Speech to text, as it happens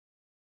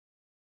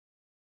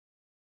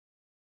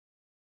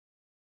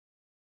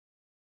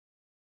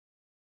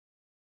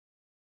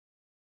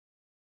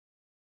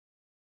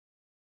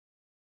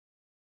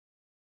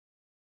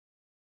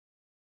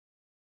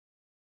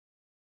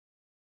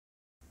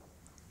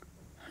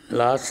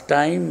last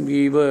time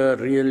we were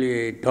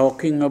really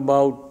talking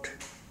about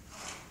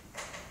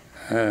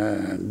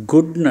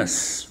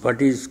goodness.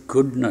 What is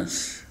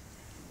goodness?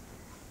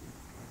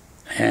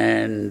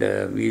 And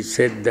we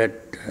said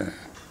that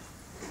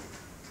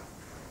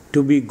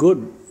to be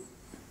good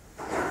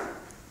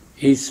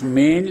is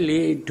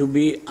mainly to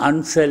be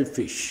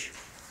unselfish,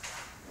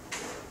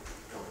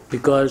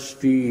 because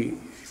we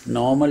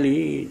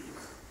normally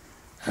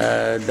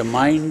the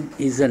mind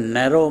is a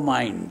narrow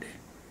mind,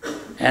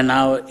 and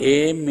our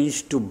aim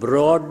is to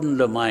broaden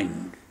the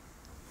mind.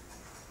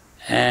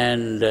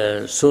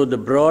 And so the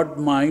broad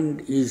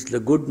mind is the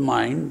good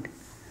mind,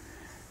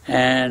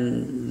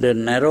 and the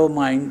narrow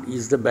mind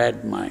is the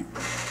bad mind.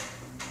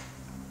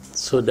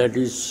 So that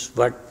is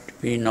what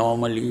we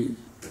normally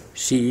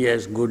see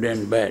as good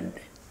and bad.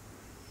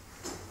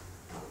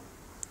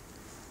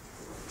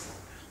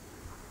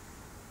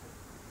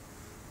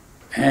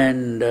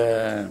 And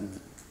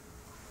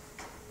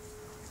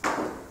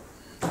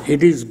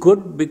it is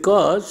good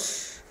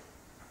because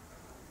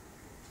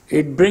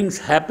it brings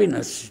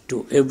happiness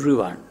to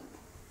everyone.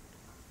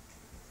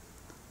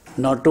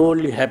 Not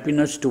only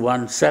happiness to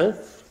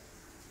oneself,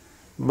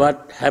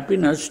 but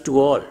happiness to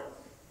all.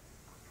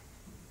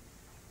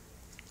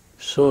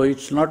 So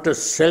it's not a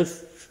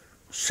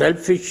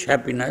selfish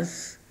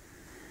happiness,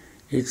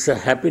 it's a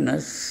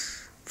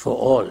happiness for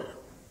all.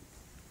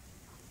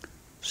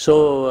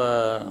 So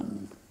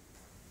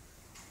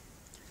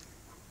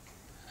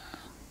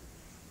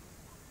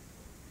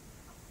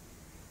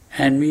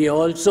and we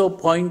also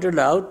pointed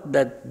out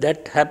that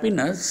that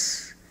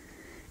happiness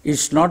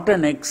is not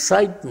an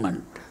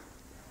excitement,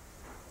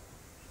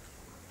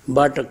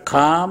 but a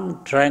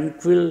calm,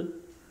 tranquil,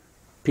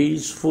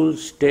 peaceful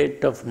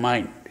state of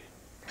mind.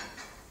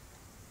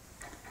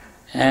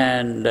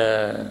 And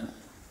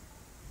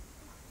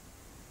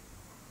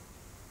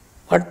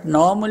what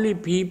normally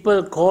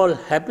people call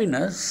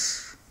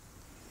happiness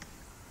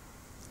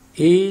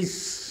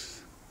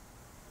is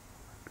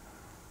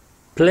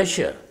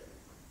pleasure.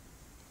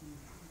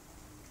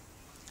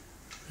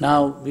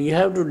 Now we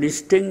have to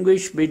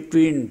distinguish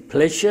between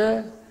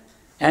pleasure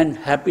and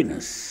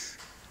happiness.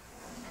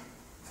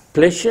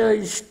 Pleasure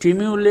is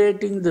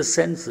stimulating the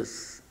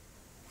senses.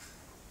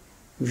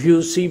 If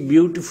you see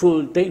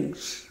beautiful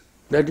things,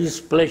 that is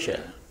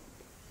pleasure.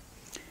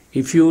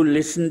 If you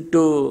listen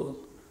to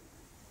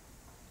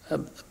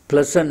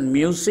pleasant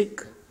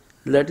music,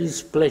 that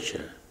is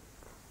pleasure.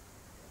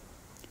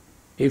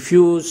 If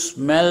you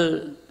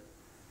smell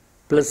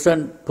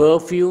pleasant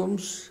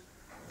perfumes,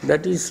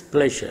 that is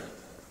pleasure.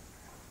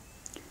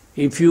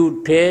 If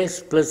you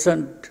taste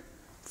pleasant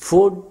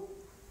food,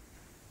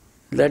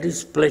 that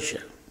is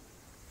pleasure.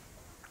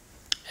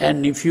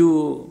 And if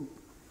you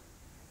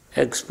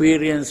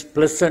experience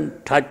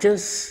pleasant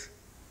touches,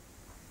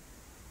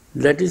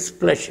 that is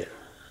pleasure.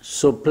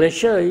 So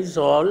pleasure is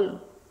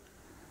all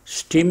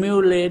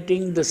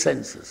stimulating the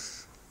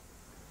senses.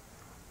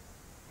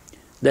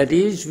 That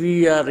is,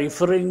 we are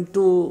referring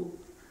to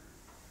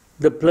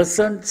the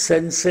pleasant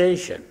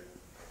sensation.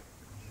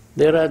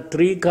 There are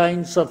three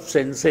kinds of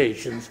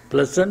sensations: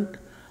 pleasant,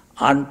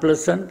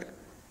 unpleasant,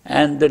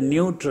 and the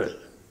neutral.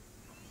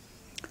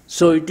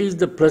 So it is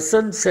the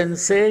pleasant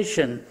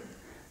sensation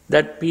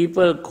that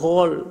people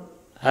call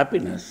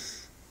happiness.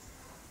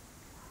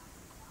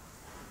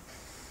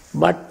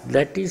 But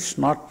that is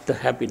not the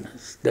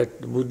happiness that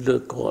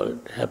Buddha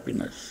called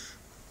happiness.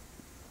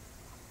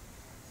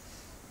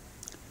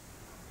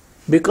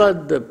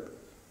 Because the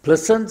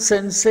pleasant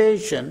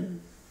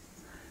sensation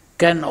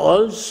can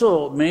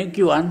also make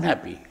you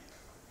unhappy.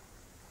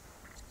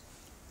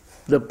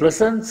 The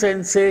pleasant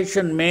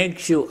sensation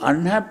makes you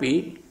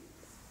unhappy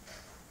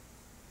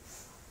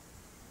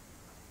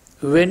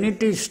when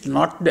it is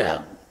not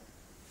there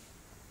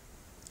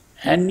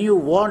and you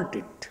want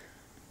it.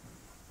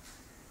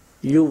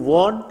 You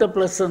want the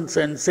pleasant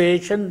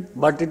sensation,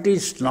 but it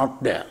is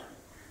not there.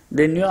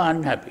 Then you are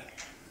unhappy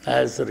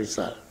as a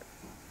result.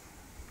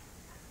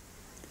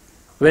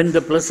 When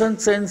the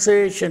pleasant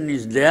sensation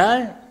is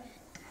there,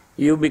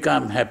 you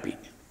become happy.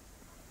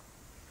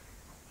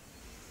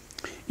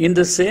 In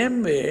the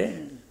same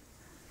way,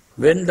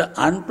 when the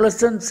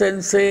unpleasant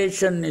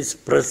sensation is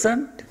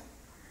present,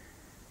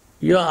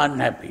 you are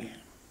unhappy.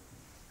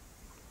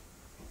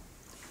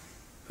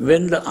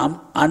 When the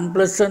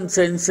unpleasant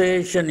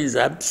sensation is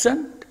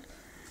absent,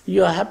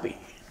 you are happy.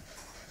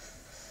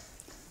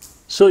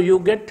 So you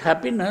get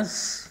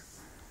happiness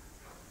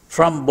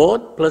from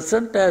both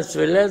pleasant as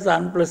well as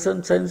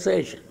unpleasant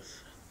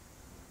sensations.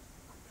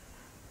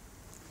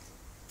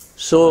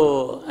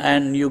 So,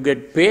 and you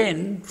get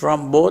pain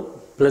from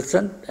both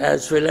pleasant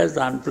as well as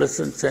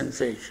unpleasant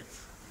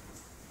sensations.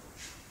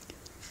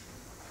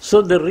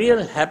 So the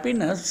real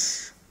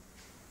happiness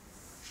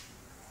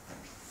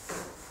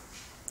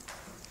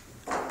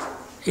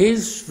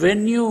is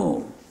when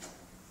you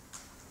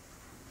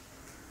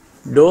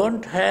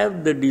don't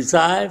have the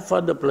desire for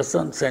the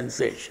pleasant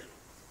sensation.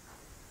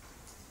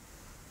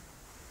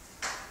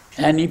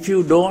 And if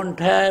you don't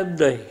have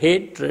the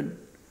hatred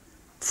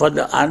for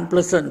the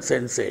unpleasant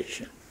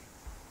sensation,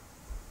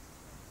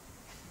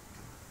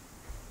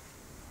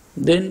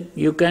 then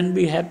you can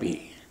be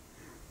happy.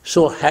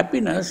 So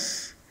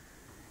happiness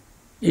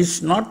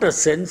is not a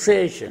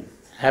sensation.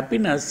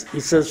 Happiness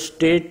is a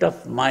state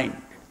of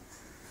mind.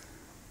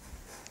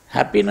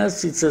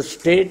 Happiness is a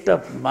state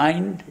of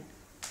mind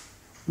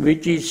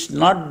which is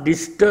not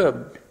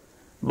disturbed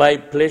by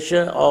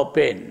pleasure or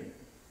pain.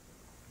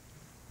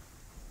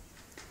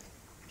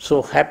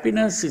 So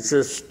happiness is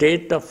a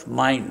state of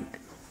mind.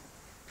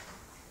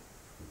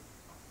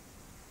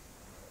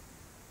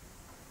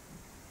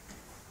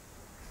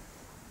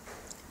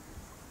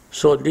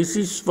 So this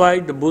is why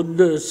the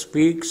Buddha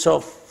speaks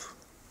of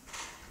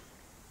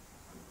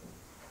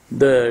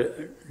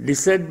the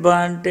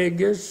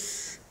disadvantages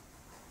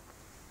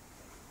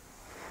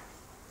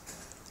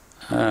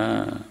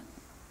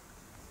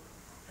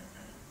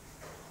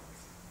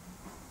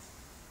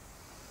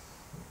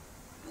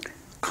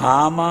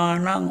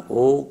Kāmānaṁ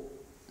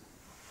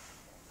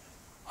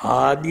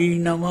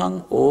ādīnavaṁ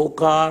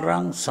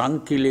okāraṁ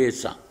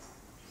saṅkilesam.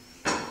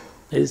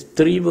 These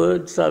three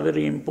words are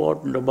very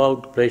important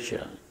about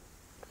pleasure.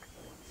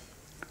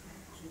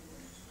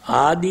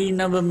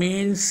 Ādīnava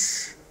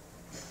means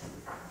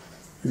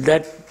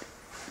that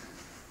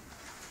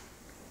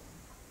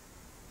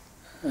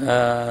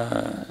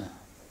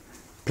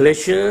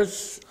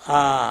pleasures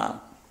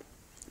are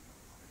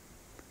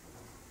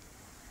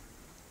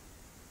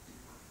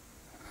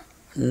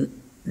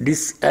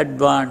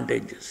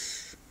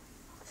disadvantages,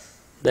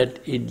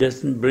 that it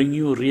doesn't bring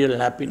you real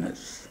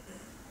happiness.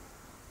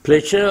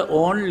 Pleasure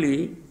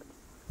only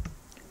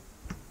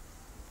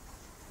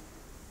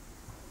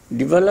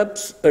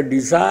develops a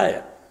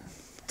desire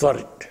for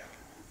it.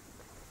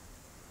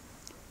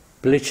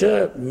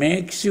 Pleasure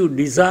makes you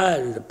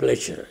desire the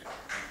pleasure,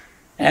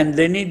 and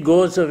then it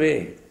goes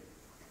away.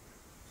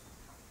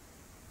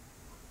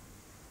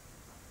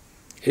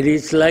 It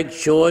is like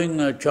showing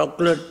a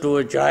chocolate to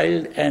a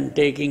child and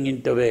taking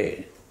it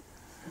away.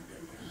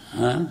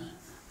 Huh?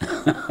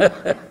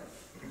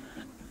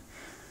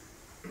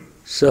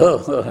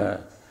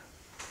 So,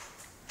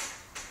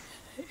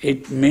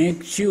 it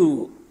makes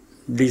you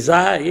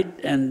desire it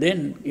and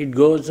then it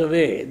goes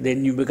away,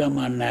 then you become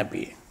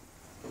unhappy.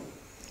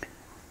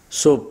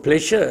 So,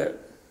 pleasure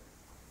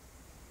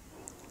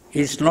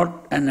is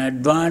not an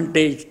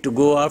advantage to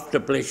go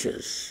after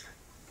pleasures.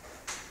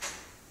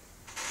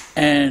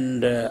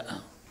 And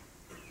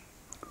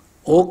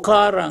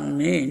okarang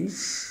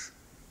means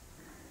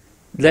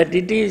that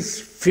it is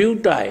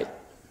futile.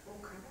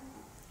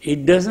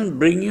 It doesn't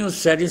bring you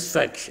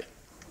satisfaction.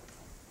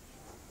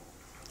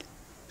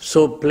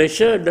 So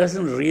pleasure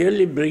doesn't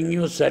really bring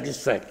you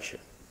satisfaction.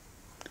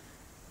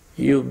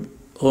 You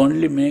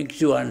only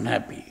makes you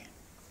unhappy.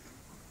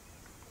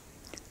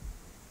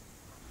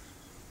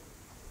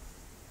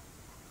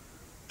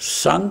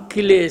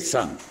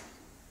 Saṅkilesam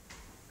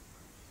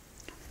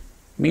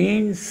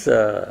means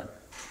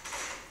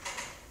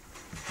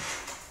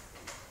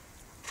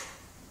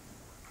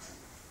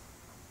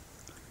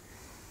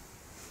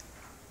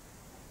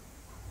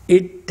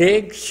it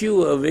takes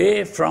you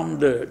away from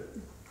the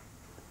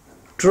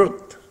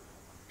truth.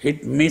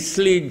 It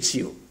misleads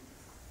you.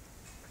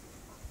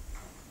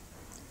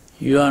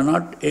 You are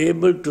not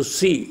able to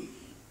see.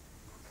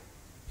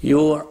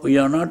 You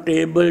are not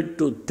able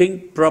to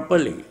think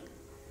properly.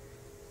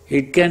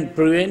 It can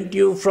prevent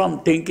you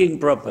from thinking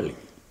properly.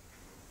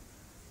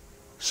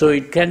 So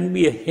it can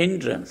be a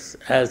hindrance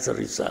as a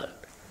result.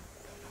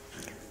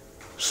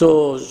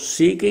 So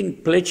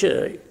seeking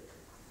pleasure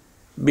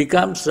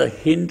becomes a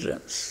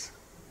hindrance.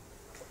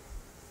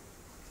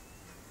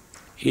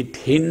 It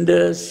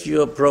hinders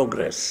your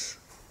progress.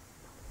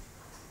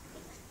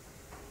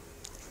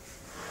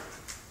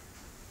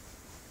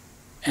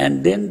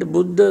 And then the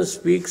Buddha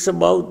speaks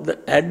about the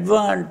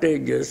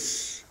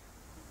advantages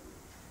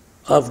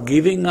of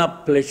giving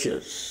up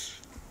pleasures.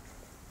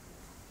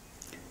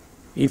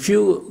 If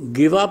you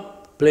give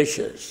up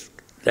pleasures,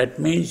 that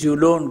means you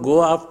don't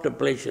go after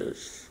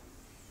pleasures.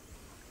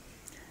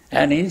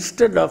 And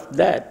instead of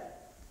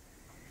that,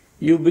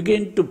 you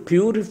begin to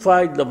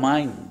purify the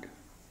mind.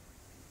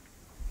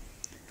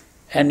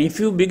 And if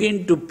you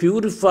begin to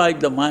purify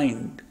the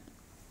mind,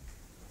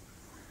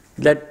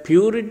 that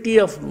purity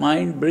of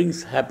mind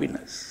brings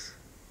happiness.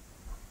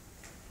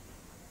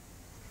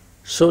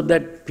 So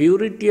that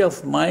purity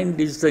of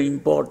mind is the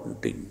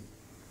important thing.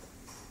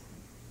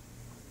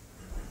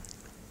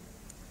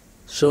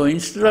 So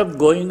instead of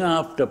going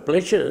after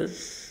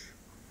pleasures,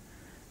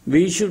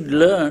 we should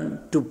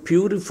learn to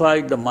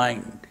purify the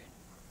mind.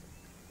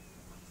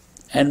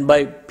 And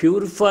by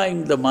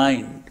purifying the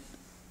mind,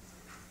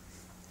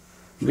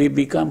 we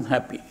become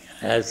happy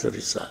as a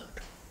result.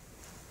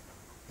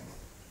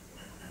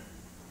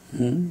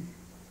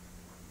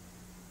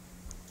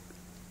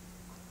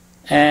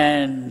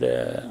 And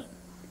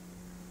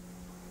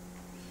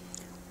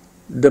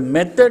the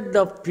method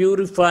of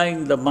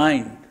purifying the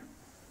mind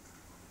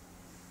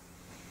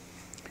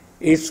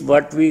is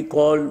what we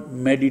call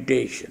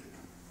meditation.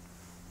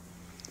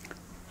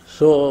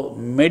 So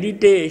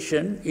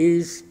meditation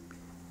is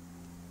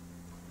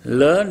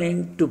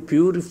learning to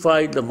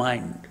purify the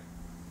mind.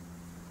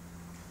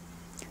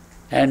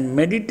 And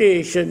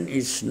meditation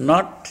is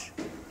not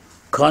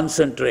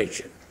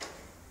concentration.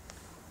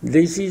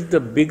 This is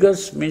the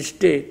biggest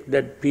mistake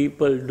that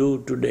people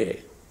do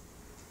today.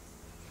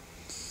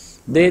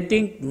 They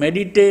think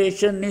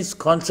meditation is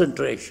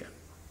concentration.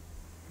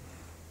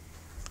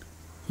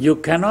 You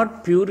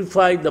cannot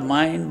purify the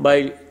mind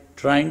by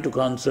trying to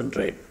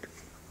concentrate.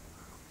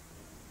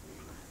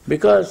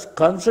 Because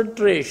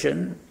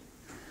concentration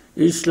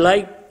is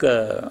like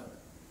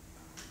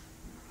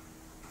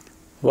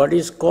what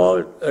is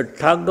called a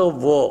tug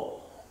of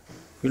war.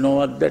 You know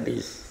what that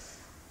is?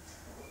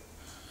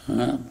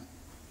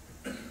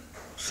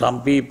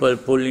 Some people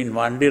pull in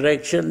one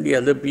direction, the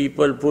other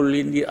people pull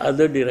in the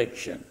other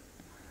direction.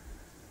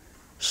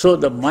 So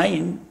the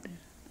mind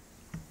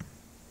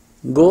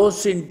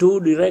goes in two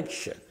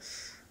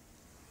directions,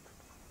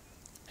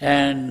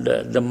 and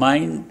the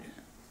mind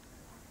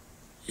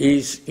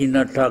is in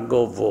a tug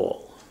of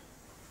war.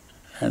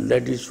 And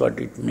that is what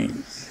it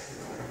means.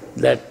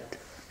 That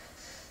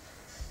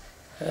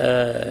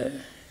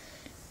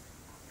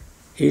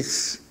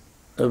it's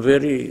a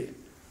very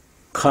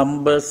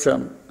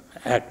cumbersome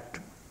act,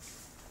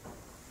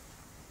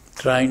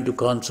 trying to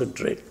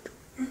concentrate.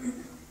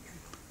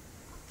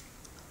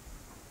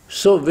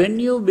 So when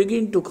you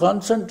begin to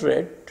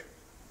concentrate,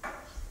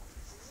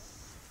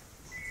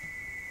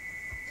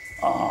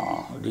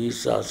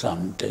 these are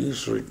some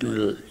things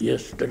written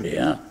yesterday.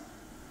 Huh?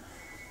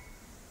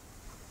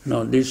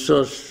 No, this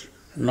was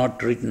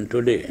not written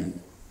today.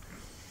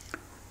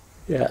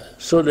 Yeah.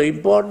 So the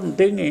important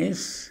thing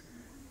is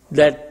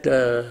that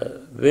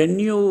when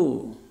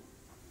you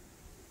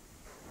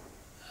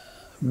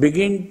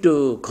begin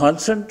to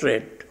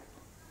concentrate,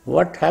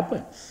 what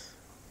happens?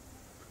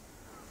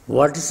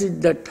 What is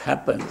it that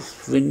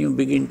happens when you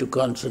begin to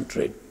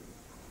concentrate?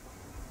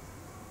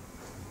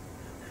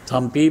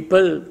 Some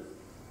people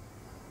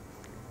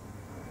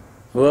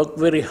work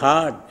very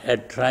hard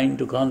at trying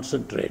to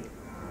concentrate.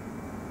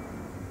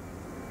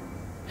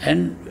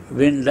 And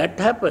when that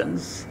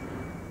happens,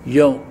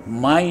 your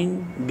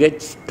mind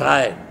gets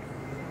tired.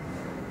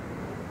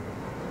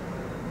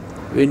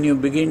 When you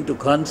begin to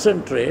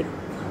concentrate,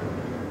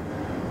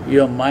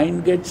 your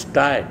mind gets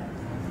tired.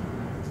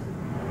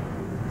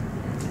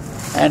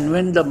 And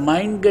when the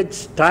mind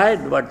gets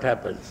tired, what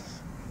happens?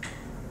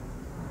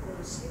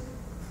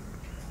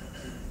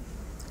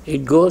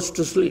 It goes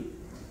to sleep.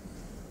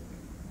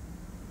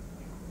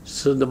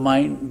 So the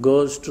mind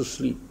goes to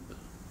sleep.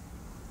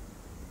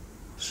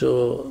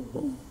 So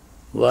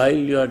while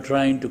you are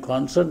trying to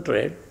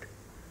concentrate,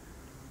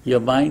 your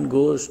mind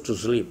goes to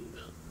sleep.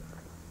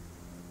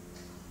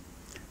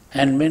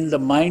 And when the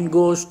mind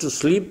goes to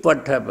sleep,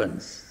 what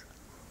happens?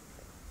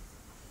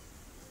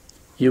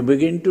 You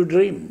begin to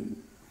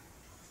dream.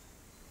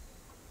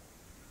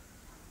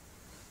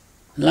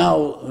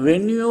 Now,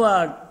 when you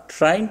are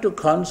trying to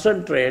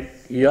concentrate,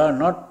 you are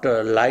not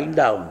lying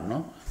down,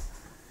 no?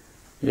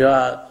 You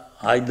are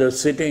either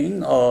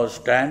sitting or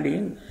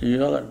standing,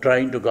 you are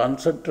trying to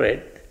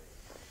concentrate.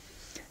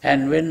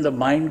 And when the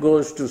mind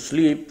goes to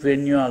sleep,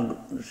 when you are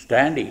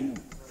standing,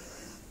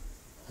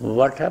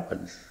 what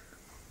happens?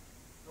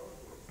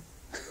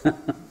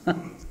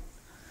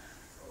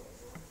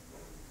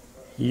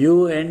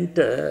 You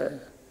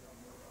enter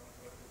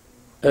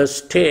a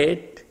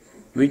state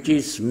which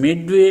is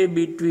midway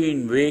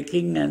between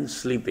waking and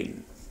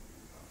sleeping.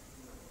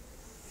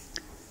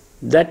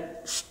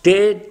 That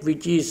state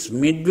which is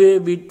midway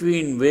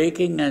between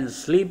waking and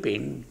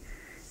sleeping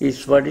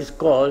is what is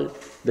called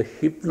the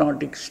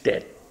hypnotic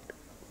state.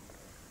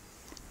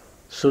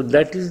 So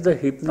that is the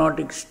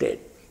hypnotic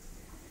state.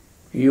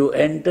 You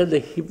enter the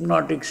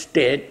hypnotic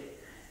state,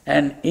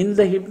 and in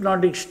the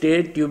hypnotic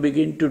state you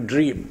begin to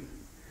dream.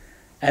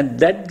 And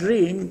that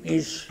dream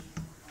is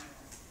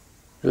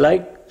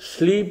like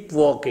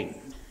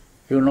sleepwalking.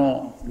 You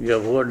know, you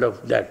have heard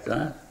of that,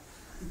 huh?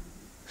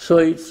 So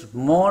it's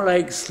more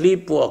like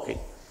sleepwalking.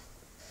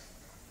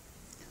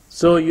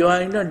 So you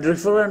are in a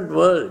different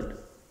world,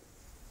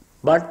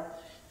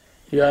 but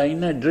you are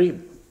in a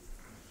dream.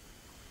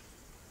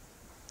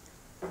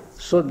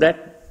 So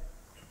that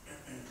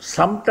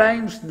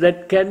sometimes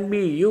that can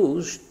be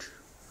used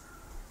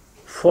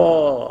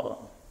for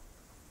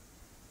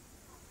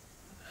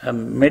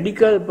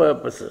medical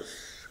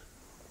purposes.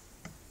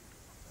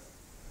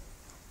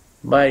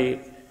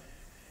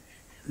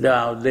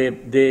 Now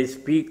they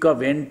speak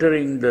of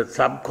entering the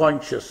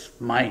subconscious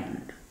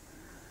mind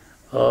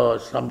or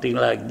something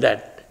like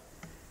that.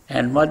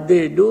 And what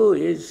they do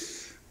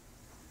is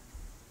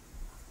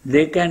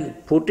they can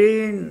put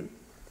in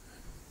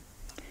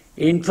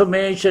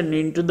information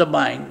into the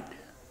mind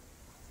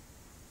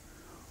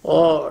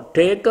or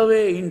take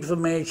away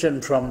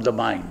information from the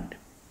mind.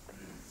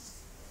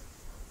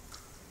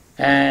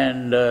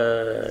 And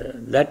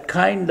that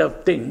kind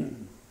of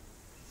thing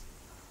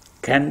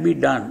can be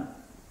done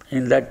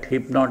in that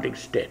hypnotic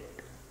state.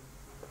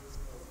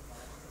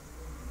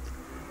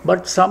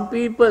 But some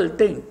people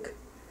think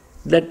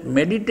that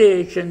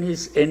meditation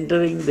is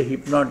entering the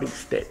hypnotic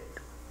state.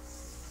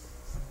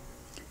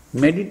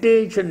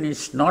 Meditation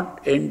is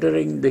not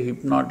entering the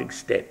hypnotic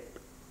state.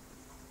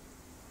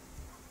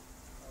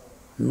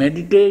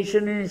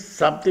 Meditation is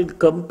something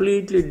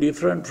completely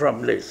different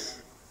from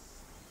this.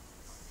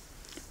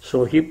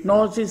 So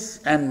hypnosis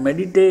and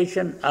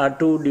meditation are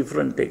two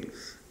different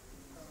things.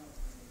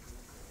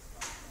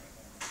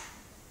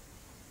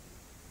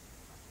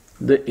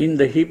 In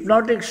the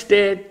hypnotic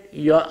state,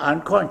 you are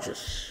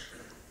unconscious.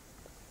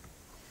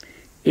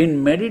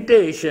 In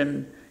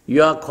meditation,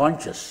 you are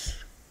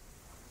conscious.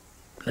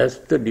 That's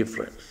the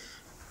difference.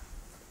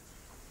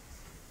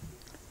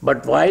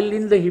 But while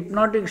in the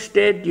hypnotic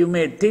state, you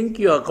may think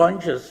you are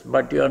conscious,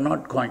 but you are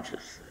not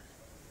conscious.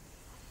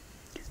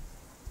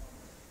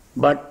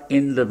 But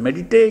in the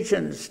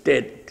meditation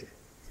state,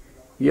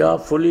 you are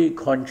fully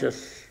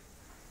conscious,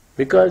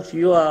 because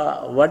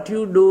what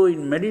you do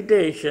in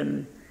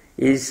meditation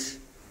is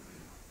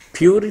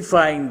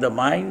purifying the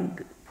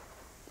mind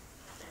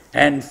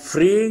and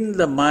freeing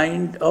the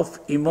mind of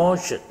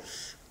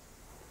emotions.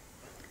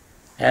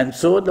 And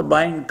so the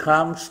mind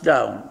calms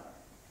down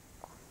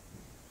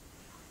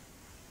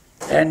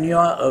and you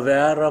are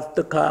aware of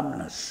the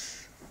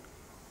calmness.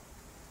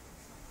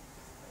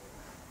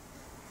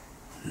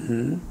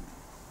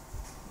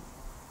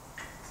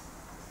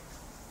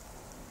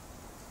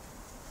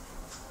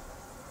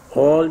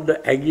 All the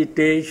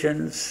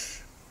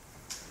agitations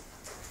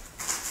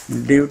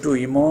due to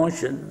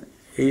emotion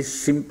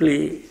is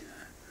simply,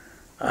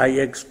 I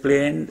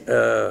explained,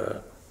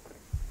 a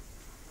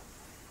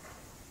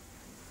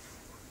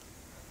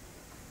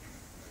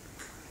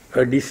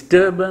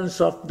disturbance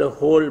of the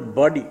whole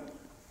body,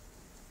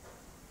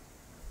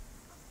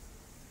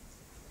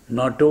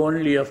 not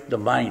only of the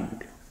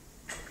mind.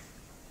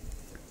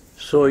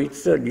 So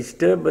it's a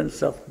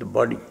disturbance of the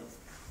body.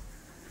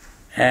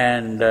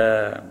 And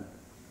the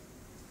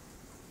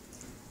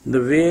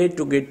way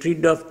to get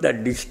rid of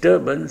that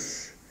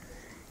disturbance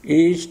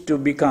is to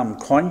become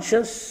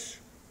conscious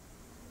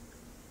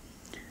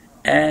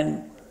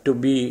and to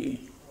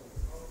be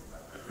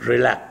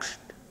relaxed.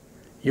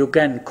 You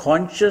can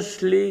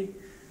consciously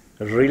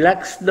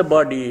relax the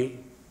body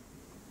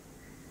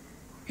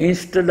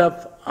instead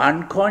of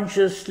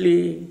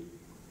unconsciously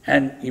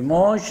and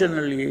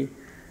emotionally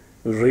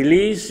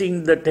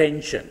releasing the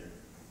tension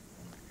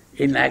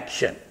in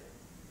action.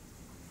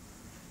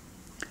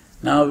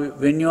 Now,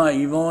 when you are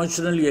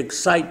emotionally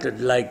excited,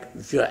 like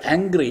if you are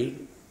angry,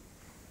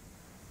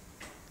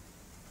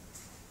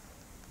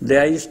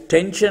 there is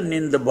tension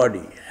in the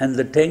body, and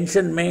the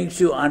tension makes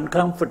you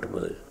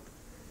uncomfortable.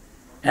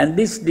 And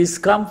this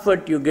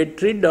discomfort you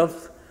get rid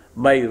of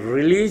by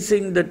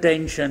releasing the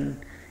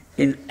tension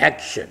in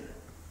action.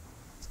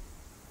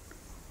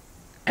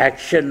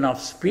 Action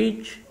of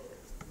speech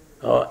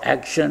or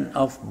action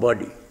of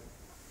body.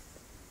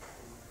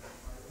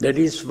 That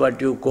is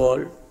what you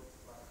call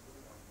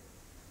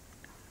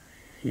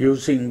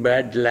using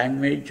bad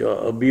language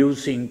or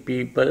abusing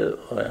people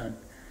or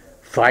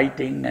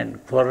fighting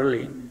and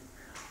quarreling.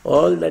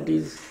 All that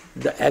is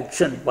the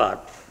action part,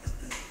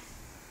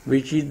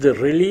 which is the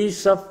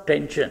release of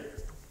tension,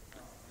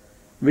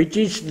 which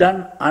is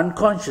done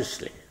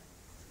unconsciously.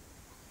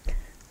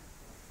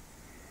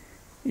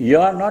 You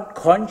are not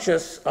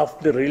conscious of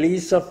the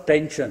release of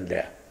tension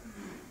there.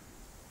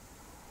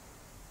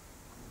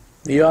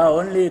 You are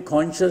only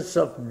conscious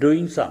of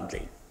doing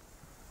something.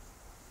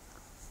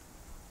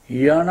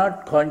 You are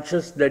not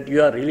conscious that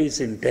you are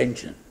releasing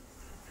tension.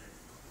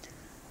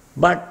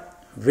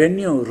 But when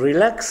you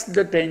relax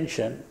the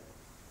tension,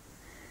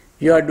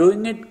 you are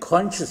doing it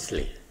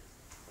consciously.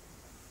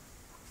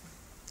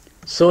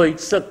 So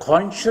it's a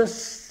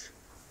conscious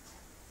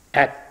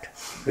act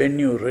when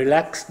you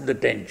relax the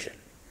tension.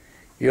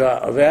 You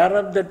are aware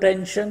of the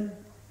tension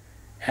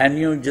and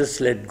you just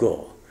let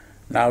go.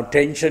 Now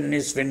tension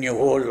is when you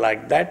hold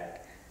like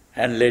that,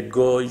 and let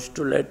go is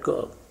to let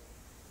go.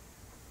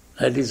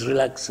 That is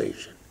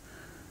relaxation.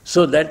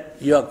 So that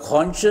you are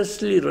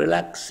consciously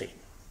relaxing.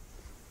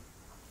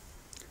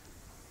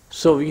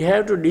 So we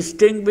have to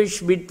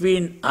distinguish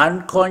between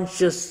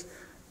unconscious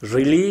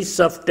release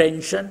of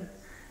tension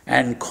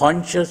and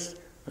conscious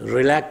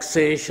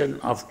relaxation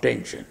of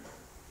tension.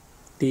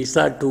 These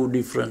are two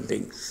different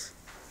things.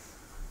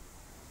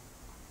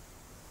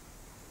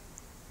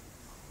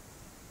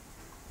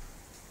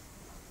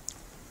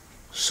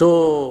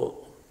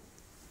 So,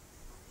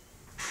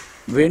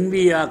 when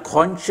we are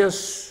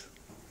conscious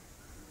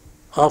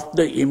of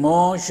the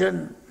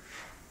emotion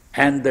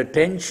and the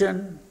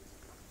tension,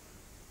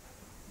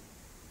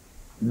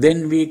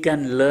 then we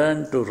can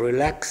learn to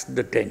relax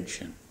the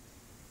tension.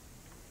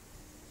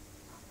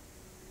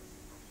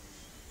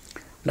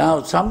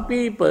 Now, some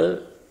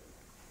people,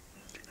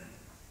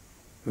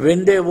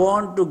 when they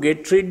want to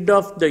get rid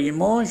of the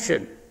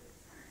emotion,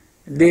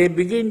 they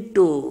begin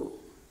to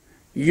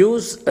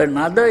use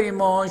another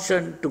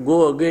emotion to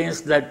go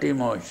against that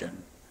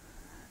emotion.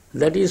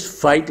 That is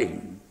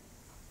fighting.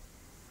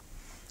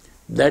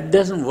 That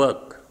doesn't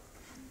work.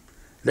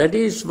 That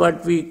is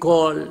what we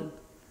call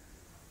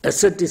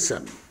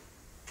asceticism.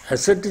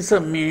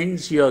 Asceticism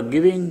means you are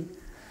giving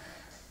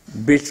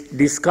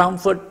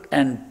discomfort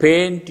and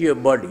pain to your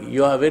body.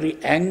 You are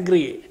very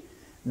angry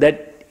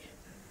that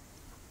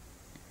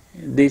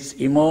this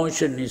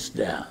emotion is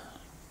there.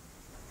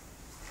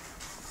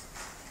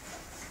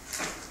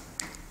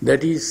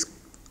 That is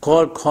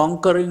called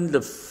conquering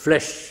the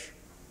flesh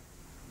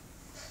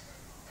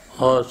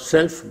or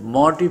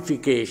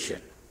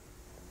self-mortification.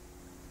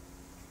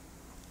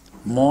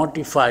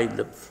 Mortify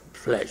the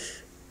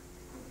flesh.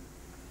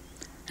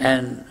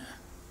 And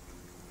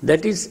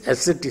that is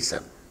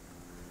asceticism.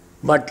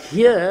 But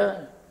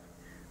here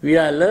we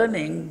are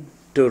learning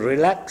to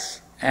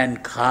relax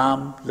and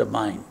calm the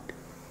mind.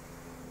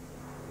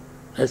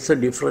 That's a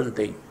different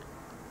thing.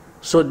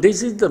 So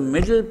this is the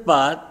middle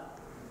path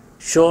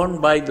shown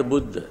by the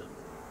Buddha.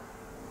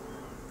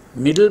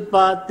 Middle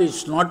path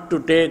is not to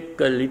take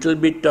a little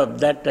bit of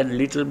that and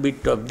little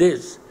bit of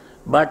this,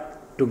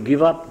 but to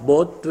give up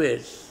both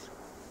ways,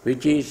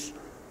 which is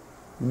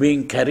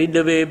being carried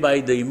away by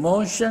the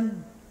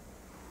emotion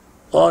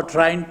or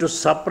trying to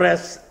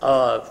suppress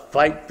or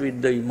fight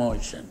with the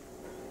emotion.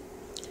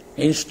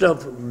 Instead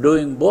of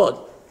doing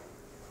both,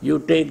 you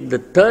take the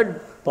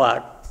third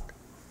part,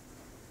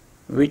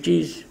 which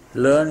is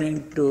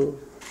learning to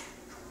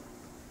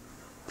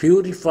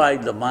purify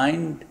the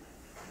mind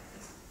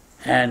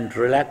and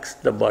relax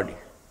the body.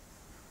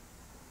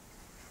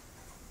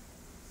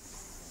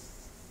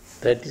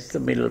 That is the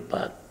middle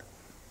path.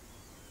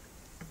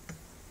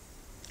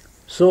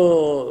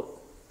 So,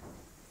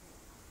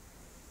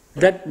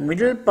 that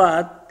middle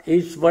path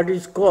is what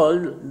is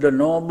called the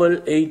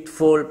Noble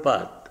Eightfold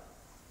Path.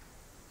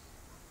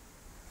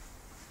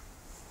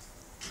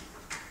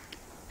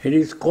 It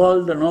is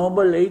called the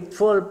Noble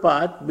Eightfold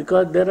Path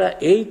because there are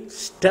 8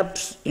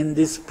 steps in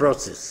this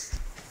process.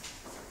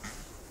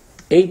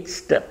 8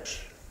 steps.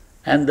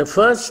 And the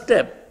first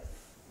step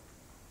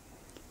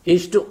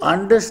is to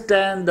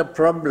understand the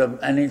problem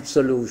and its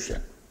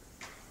solution.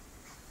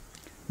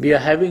 We are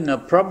having a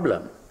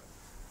problem.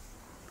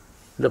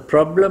 The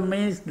problem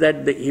is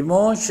that the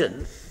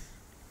emotions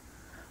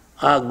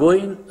are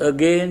going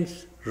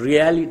against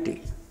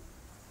reality.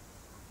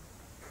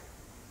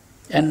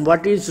 And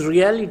what is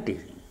reality?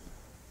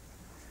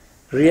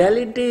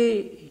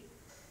 Reality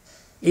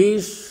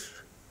is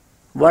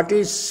what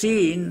is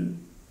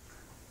seen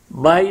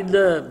by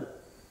the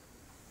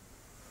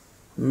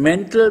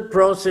mental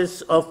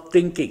process of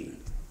thinking.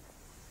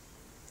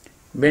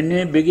 When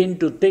we begin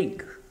to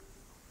think,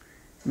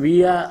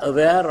 we are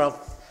aware of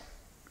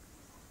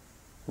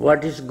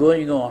what is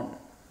going on,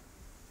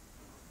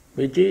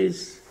 which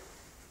is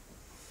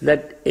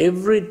that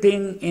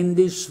everything in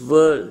this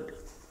world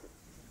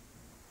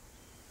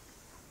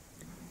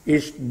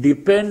is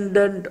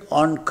dependent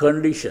on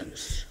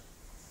conditions.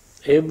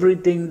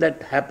 Everything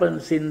that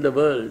happens in the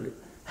world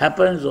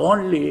happens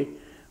only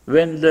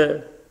when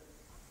the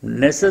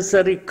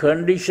necessary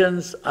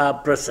conditions are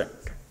present.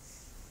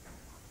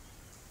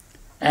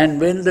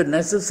 And when the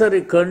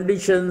necessary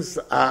conditions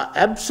are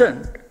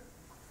absent,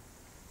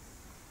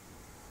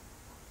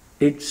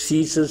 it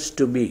ceases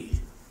to be.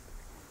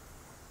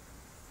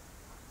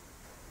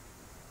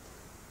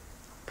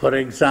 For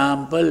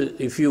example,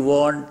 if you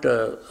want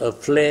a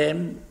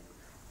flame,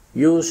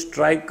 you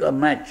strike a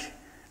match.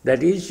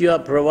 That is, you are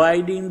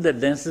providing the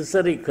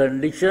necessary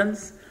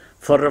conditions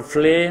for a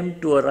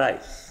flame to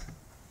arise.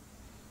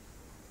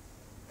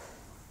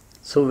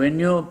 So when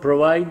you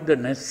provide the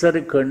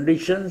necessary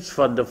conditions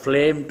for the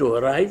flame to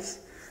arise,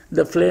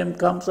 the flame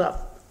comes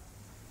up.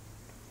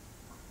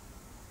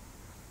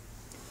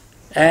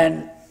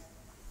 And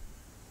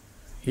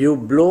you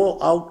blow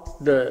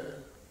out the,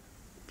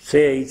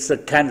 say it's a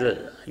candle,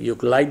 you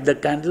light the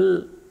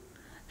candle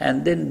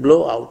and then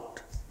blow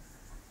out.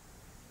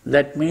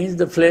 That means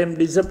the flame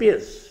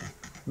disappears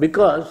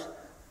because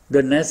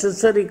the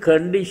necessary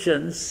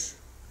conditions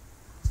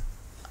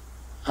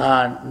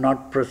are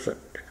not present.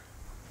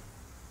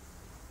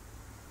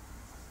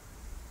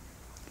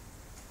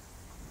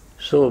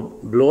 So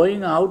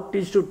blowing out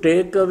is to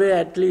take away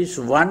at least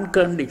one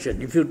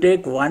condition. If you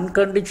take one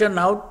condition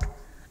out,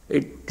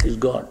 it is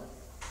gone.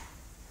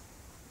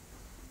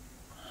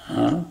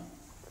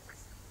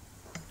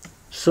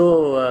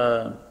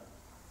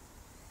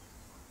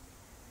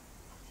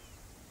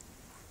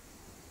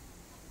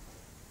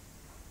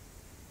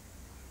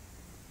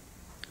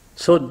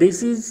 So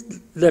this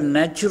is the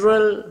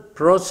natural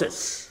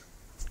process,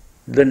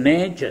 the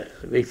nature.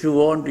 If you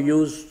want to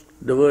use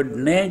the word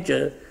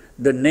nature,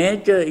 the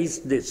nature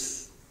is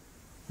this,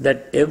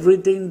 that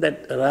everything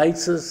that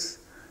arises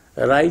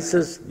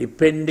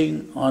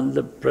depending on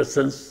the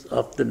presence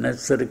of the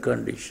necessary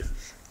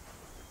conditions.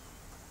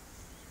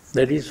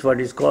 That is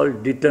what is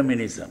called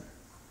determinism.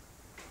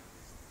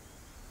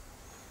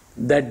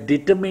 That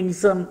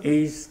determinism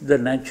is the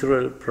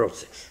natural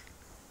process,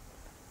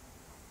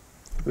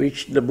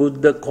 which the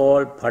Buddha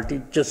called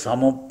paticca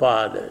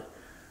samuppada,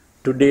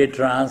 today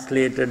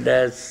translated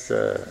as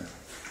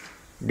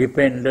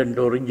dependent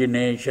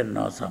origination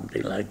or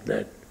something like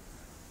that.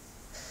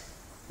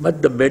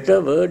 But the better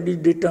word is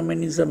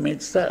determinism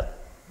itself.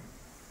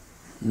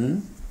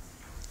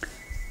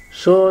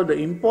 So the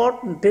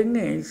important thing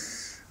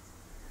is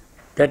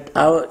that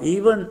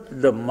even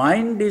the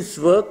mind is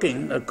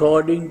working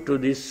according to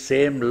this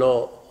same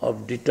law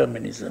of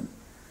determinism.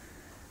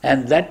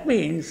 And that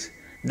means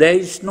there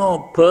is no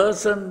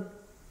person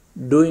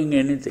doing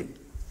anything.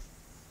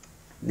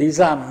 These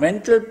are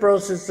mental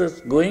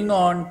processes going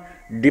on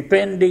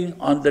depending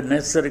on the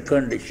necessary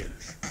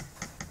conditions.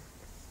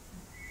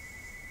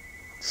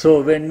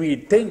 So when we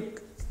think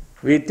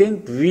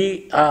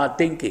we are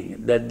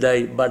thinking,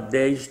 but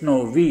there is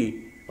no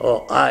we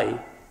or I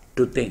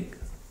to think.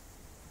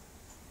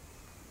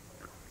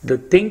 The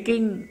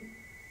thinking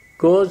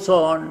goes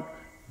on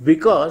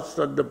because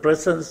of the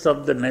presence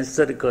of the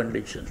necessary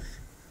conditions.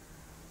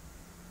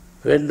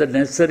 When the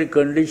necessary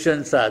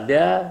conditions are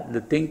there, the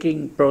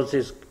thinking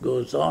process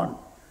goes on.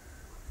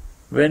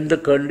 When the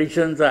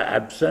conditions are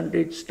absent,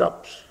 it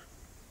stops.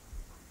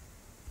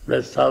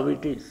 That's how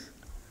it is.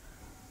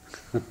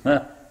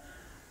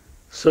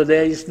 So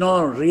there is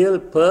no real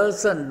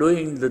person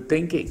doing the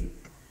thinking.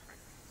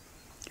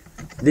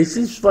 This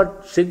is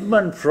what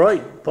Sigmund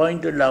Freud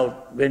pointed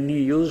out when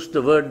he used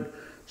the word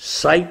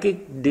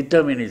psychic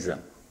determinism.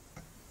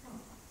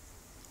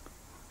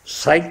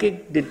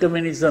 Psychic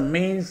determinism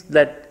means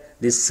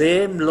that the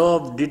same law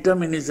of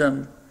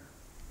determinism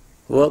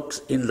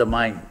works in the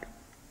mind.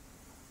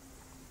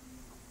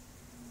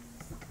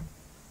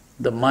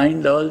 The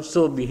mind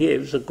also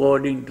behaves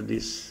according to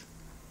this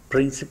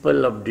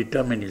principle of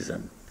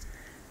determinism.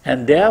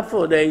 And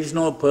therefore there is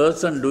no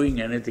person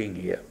doing anything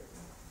here.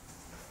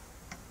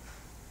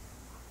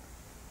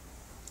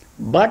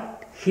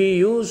 But he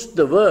used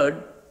the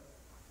word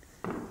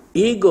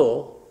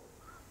ego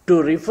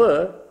to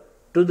refer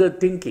to the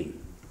thinking.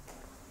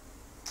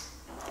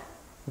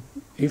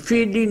 If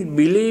he didn't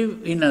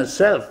believe in a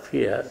self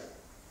here,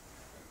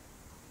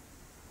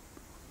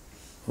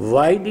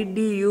 why did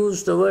he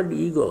use the word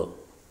ego?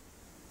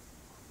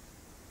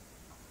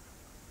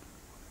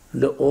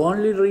 The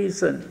only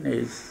reason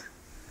is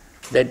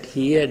that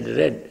he had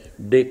read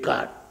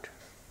Descartes.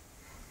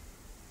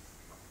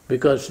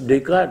 Because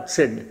Descartes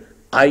said,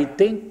 I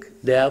think,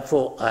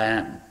 therefore I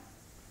am.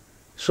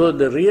 So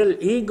the real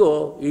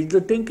ego is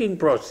the thinking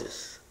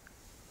process.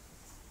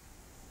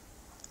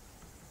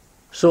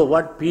 So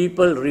what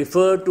people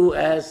refer to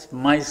as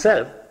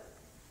myself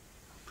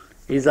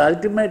is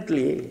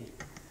ultimately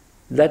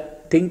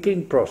that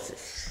thinking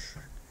process.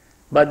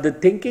 But the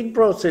thinking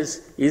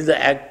process is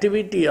the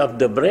activity of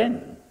the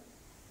brain.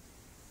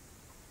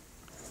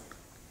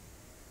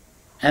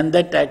 And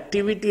that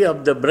activity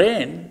of the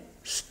brain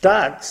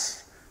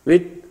starts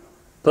with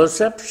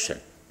perception.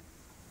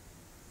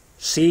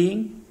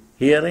 Seeing,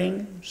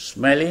 hearing,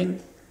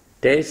 smelling,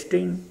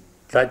 tasting,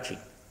 touching.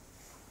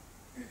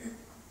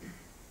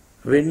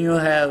 When you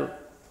have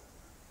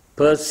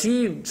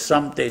perceived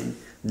something,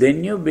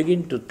 then you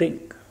begin to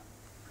think.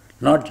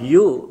 Not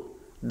you,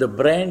 the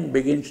brain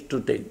begins to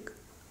think.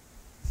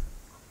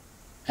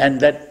 And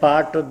that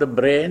part of the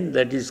brain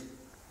that is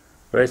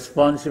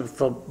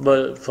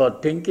responsible for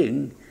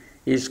thinking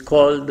is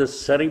called the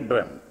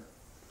cerebrum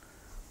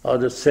or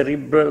the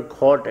cerebral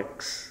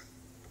cortex.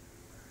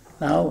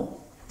 Now,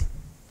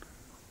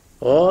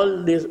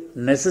 all this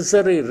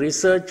necessary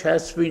research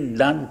has been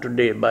done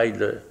today by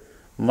the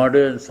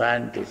modern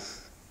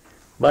scientists,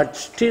 but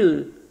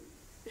still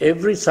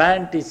every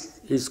scientist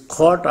is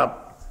caught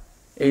up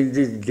in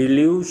this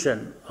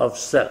delusion of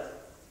self.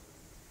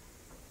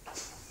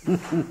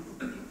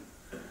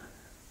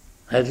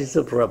 That is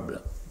the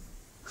problem.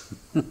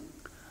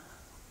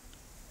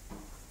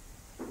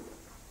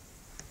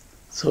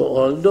 So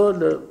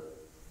although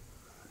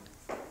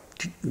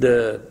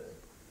the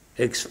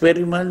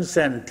experiments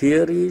and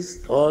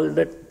theories, all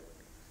that,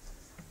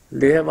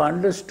 they have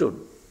understood.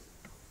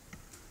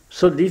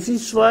 So this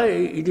is why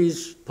it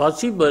is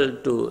possible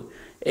to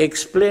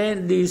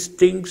explain these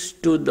things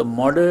to the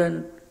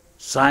modern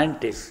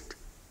scientist.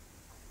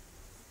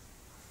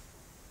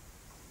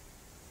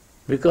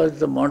 Because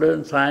the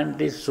modern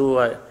scientists who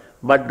are...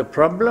 But the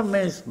problem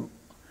is,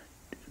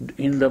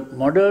 in the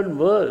modern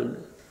world,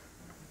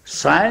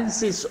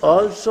 science is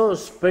also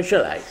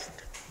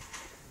specialized.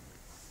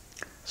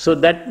 So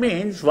that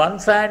means one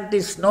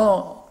scientist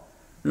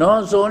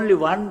knows only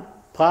one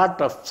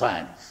part of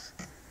science.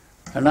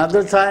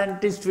 Another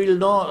scientist will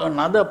know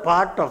another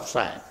part of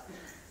science.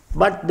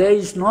 But there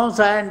is no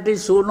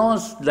scientist who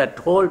knows that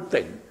whole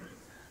thing.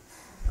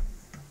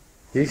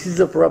 This is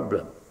the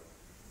problem.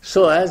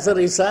 So as a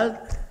result,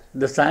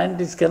 the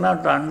scientist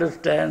cannot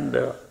understand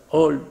the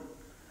whole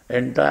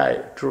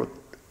entire truth.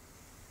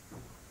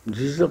 This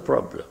is the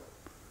problem.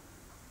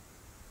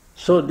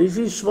 So this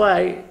is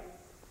why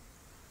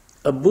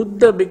a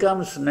Buddha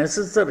becomes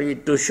necessary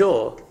to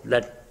show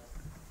that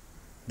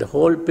the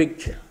whole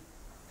picture.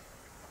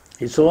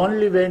 It's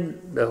only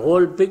when the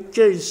whole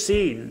picture is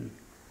seen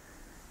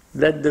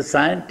that the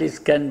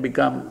scientist can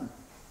become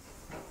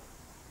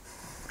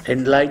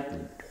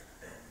enlightened.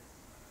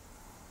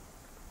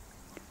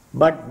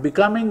 But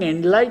becoming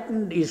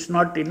enlightened is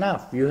not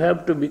enough. You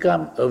have to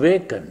become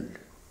awakened.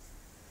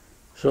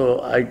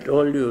 So I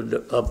told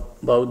you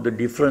about the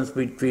difference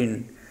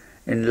between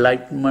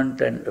enlightenment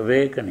and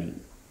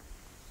awakening.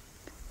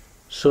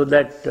 So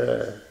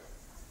that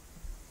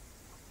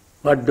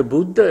What the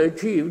Buddha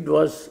achieved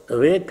was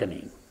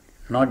awakening,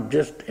 not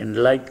just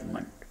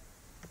enlightenment.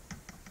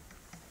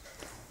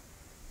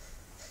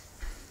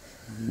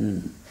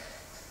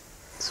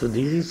 So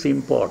this is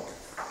important.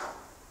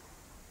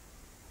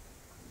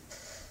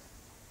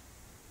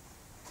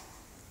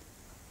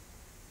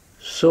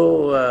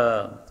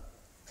 So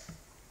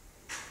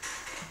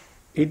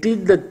it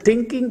is the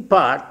thinking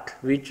part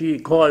which we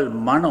call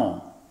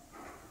mano,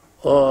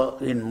 or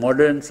in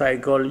modern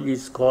psychology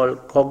is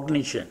called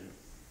cognition.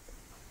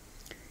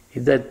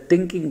 Is the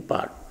thinking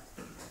part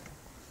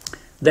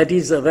that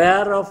is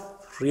aware of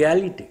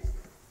reality.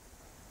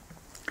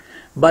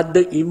 But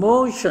the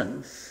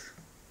emotions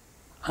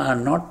are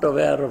not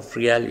aware of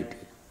reality.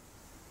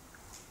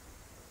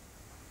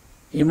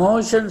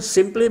 Emotions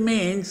simply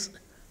means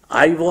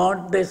I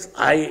want this,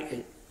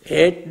 I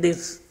hate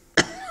this,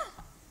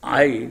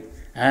 I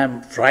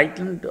am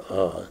frightened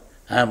or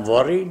I am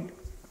worried.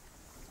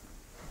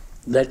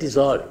 That is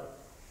all.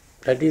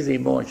 That is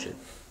emotion.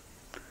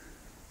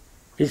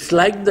 It's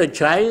like the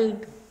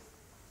child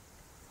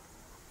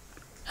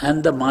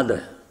and the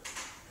mother.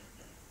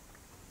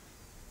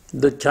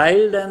 The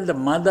child and the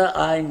mother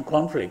are in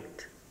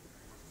conflict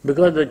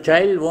because the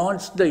child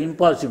wants the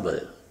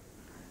impossible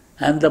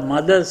and the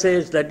mother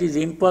says that is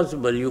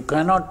impossible, you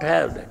cannot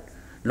have that.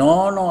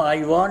 No,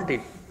 I want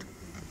it.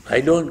 I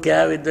don't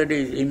care whether it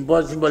is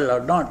impossible or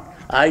not,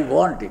 I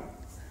want it.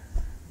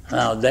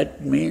 Now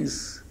that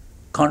means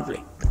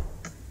conflict.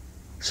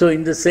 So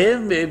in the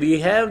same way, we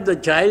have the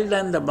child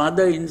and the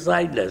mother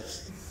inside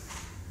us.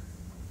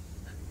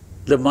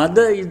 The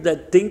mother is the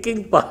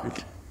thinking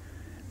part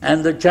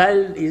and the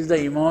child is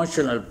the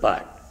emotional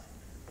part.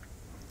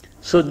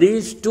 So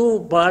these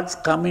two parts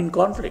come in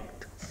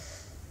conflict.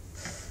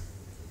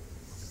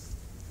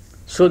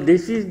 So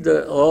this is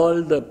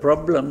all the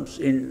problems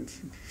in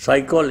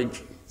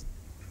psychology.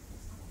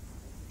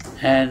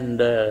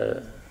 And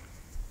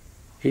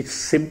it's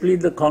simply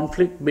the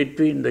conflict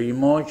between the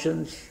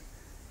emotions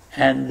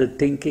and the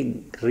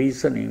thinking,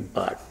 reasoning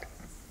part.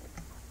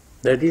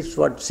 That is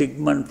what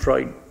Sigmund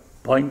Freud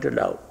pointed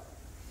out.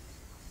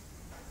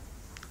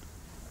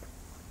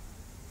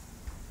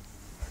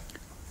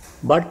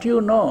 But you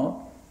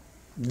know,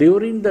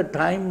 during the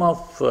time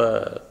of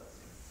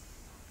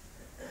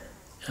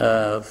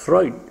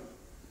Freud,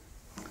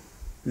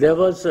 there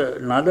was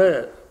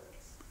another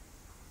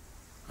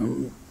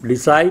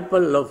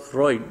disciple of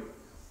Freud,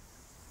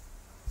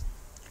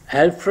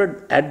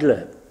 Alfred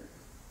Adler.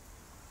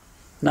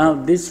 Now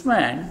this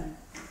man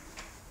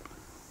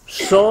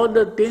saw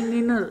the thing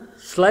in a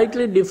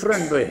slightly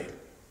different way.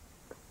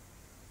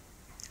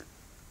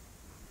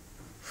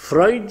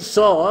 Freud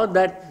saw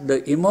that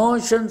the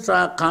emotions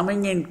are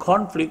coming in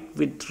conflict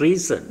with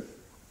reason.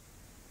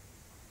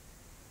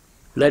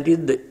 That is,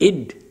 the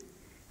id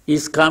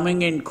is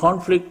coming in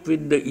conflict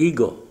with the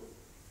ego.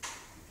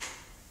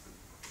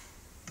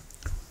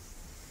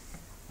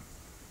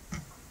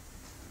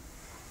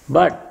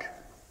 But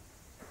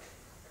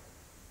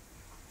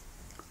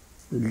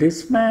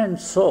this man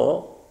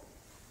saw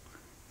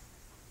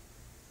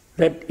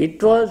that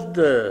it was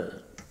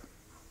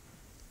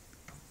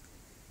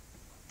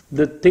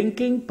the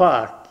thinking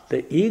part,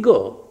 the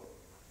ego,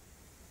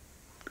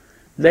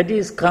 that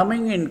is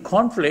coming in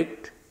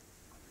conflict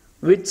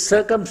with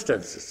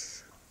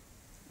circumstances.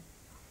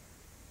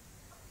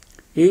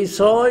 He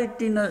saw it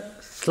in a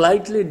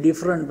slightly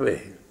different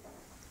way.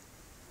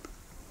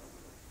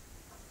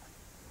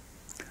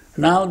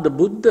 Now the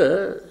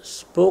Buddha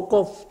spoke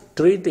of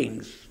three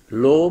things: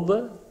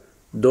 lobha,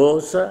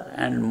 dosa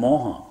and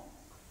moha.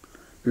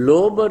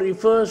 Lobha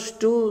refers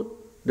to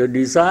the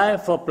desire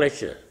for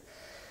pleasure.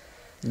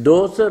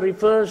 Dosa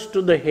refers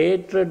to the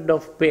hatred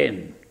of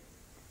pain.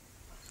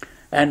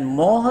 And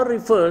moha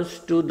refers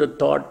to the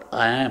thought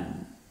I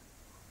am,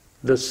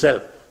 the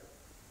self.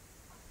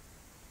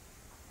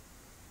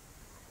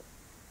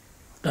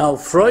 Now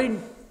Freud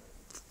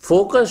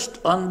focused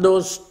on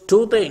those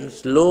two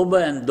things,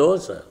 lobha and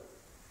dosa.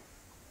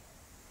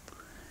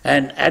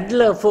 And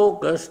Adler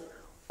focused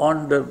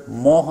on the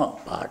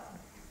moha part.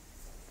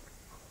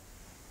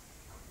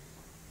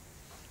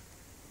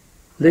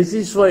 This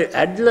is why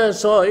Adler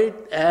saw it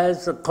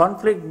as a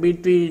conflict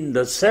between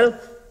the self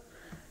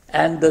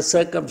and the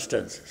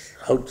circumstances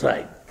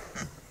outside.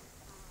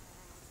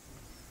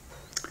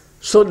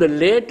 So the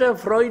later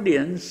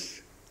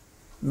Freudians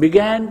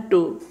began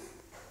to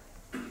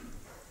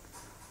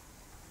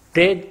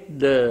take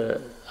the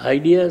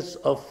ideas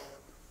of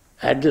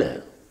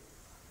Adler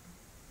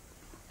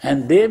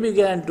and they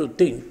began to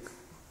think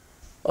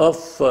of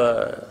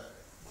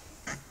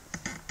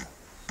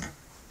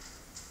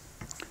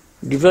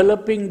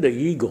developing the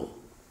ego.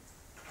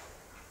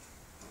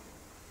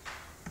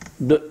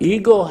 The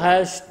ego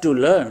has to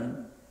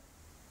learn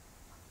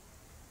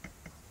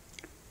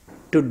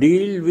to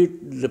deal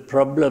with the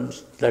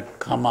problems that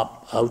come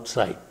up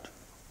outside,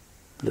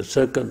 the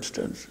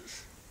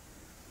circumstances.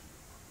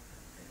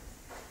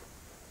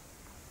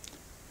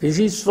 This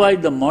is why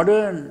the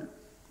modern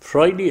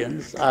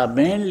Freudians are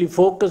mainly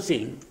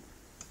focusing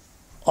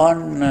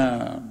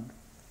on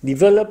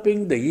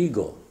developing the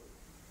ego.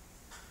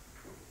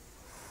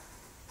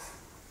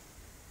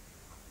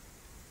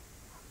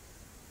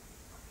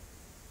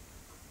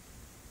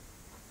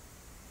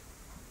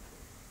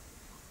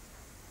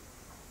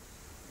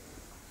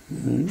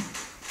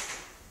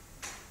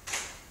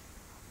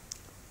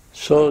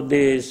 So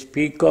they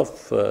speak of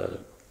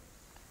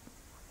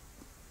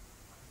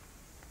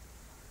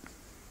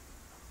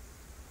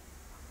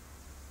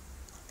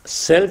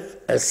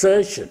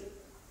self-assertion.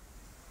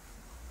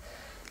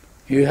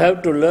 You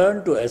have to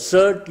learn to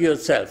assert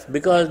yourself,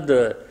 because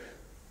the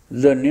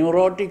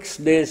neurotics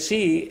they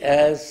see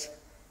as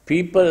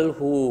people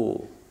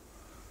who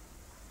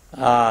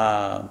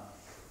are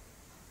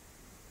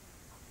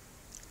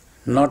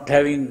not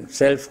having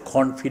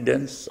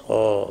self-confidence,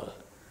 or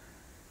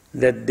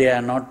that they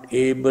are not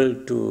able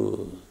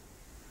to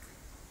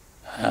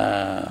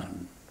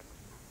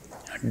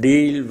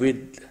deal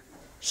with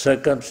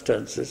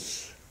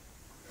circumstances,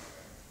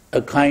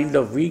 a kind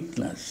of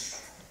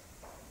weakness.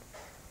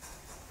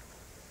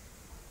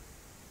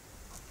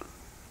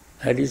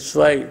 That is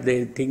why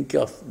they think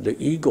of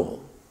the ego,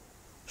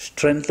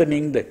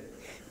 strengthening the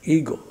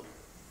ego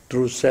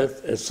through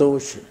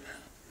self-assertion.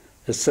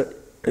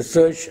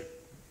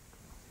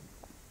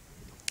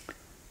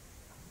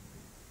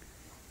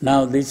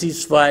 Now this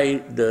is why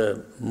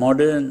the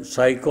modern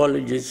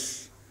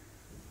psychologists,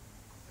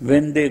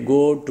 when they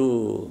go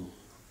to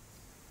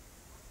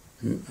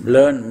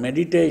learn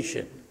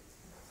meditation,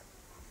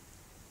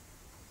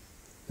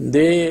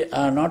 they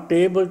are not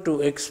able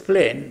to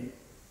explain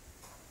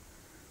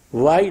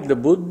why the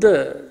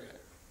Buddha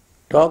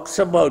talks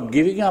about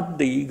giving up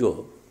the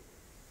ego,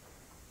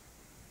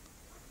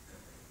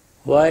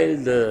 while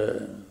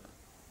the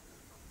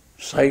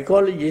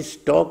psychologists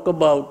talk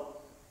about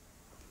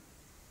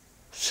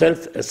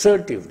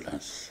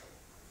self-assertiveness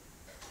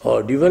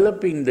or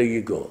developing the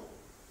ego.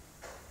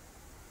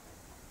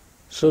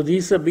 So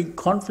this is a big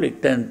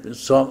conflict, and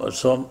some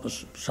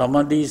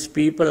of these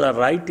people are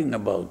writing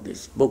about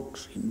this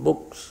in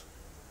books.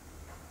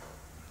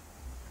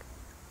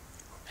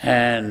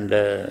 And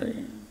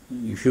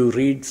if you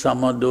read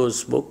some of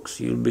those books,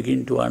 you'll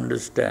begin to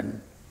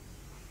understand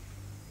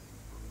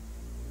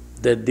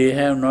that they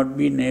have not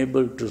been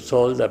able to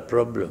solve the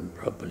problem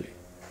properly.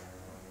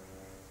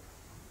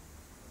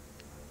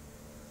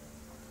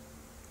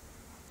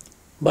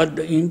 But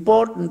the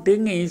important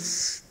thing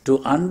is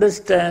to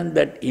understand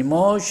that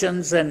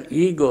emotions and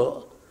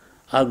ego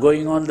are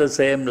going on the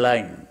same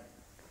line.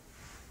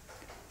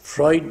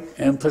 Freud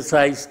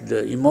emphasized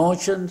the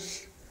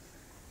emotions,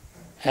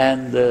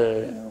 and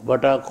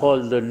what are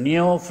called the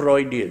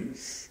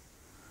neo-Freudians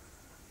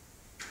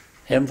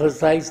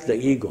emphasize the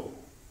ego.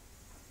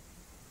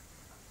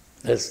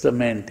 That's the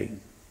main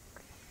thing.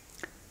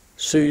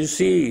 So you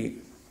see,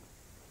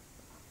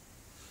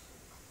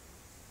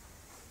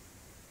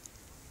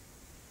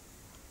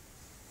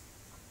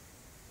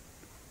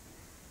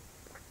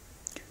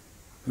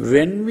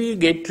 when we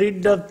get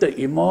rid of the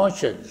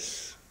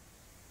emotions,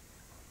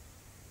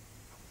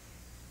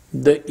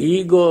 the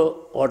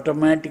ego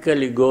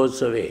automatically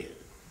goes away,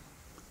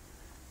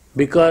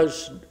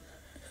 because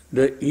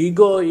the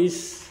ego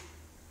is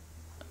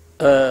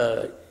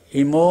an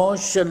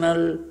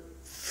emotional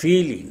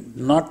feeling,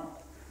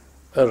 not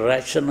a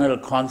rational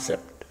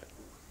concept.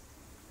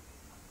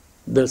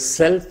 The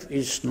self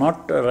is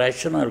not a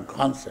rational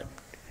concept.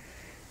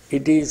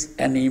 It is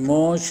an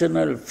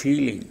emotional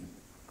feeling.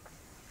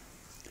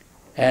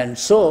 And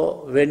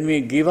so, when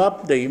we give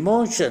up the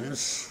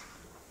emotions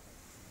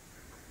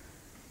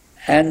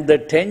and the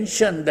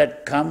tension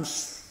that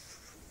comes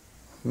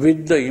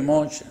with the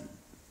emotion,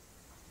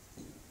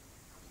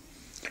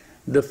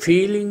 the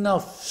feeling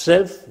of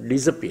self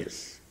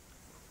disappears.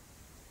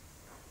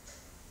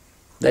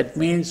 That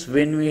means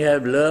when we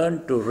have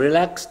learned to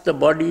relax the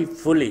body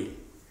fully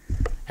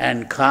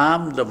and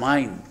calm the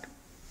mind,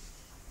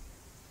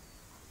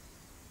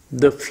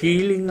 the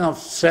feeling of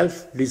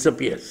self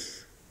disappears.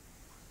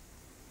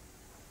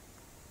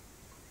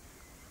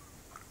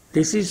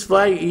 This is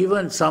why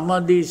even some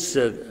of these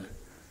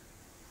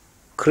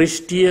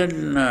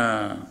Christian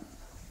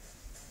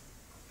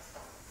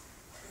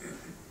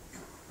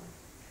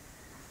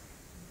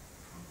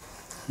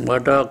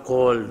what are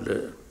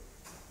called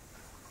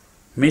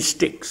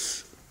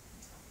mystics,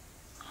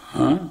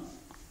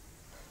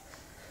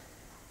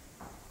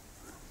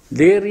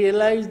 they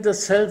realize the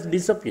self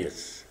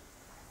disappears.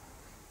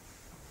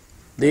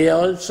 They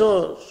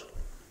also,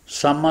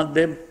 some of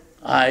them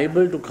are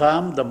able to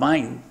calm the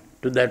mind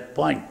to that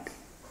point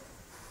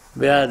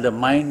where the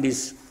mind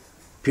is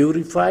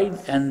purified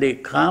and they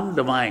calm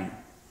the mind.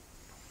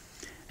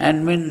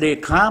 And when they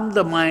calm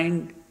the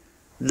mind,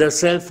 the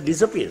self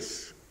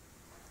disappears.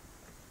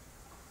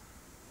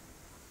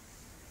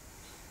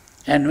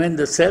 And when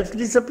the self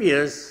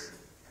disappears,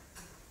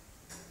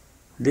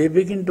 they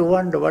begin to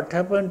wonder, what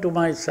happened to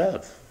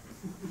myself?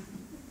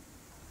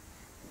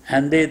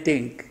 And they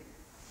think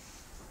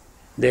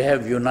they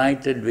have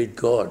united with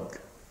God.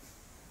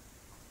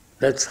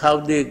 That's how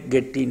they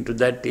get into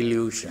that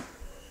illusion.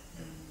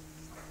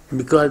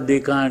 Because they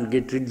can't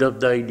get rid of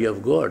the idea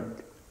of God.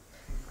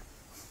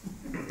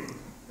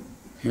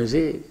 You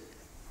see?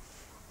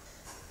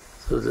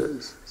 So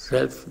the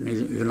self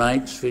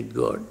unites with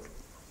God.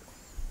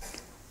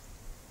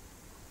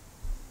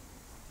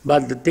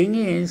 But the thing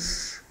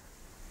is,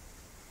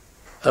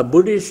 a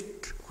Buddhist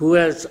who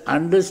has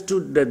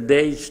understood that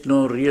there is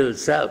no real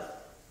self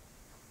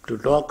to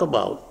talk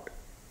about,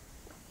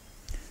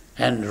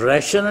 and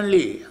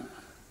rationally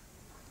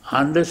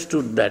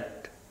understood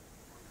that,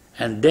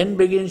 and then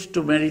begins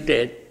to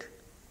meditate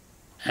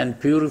and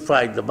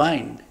purify the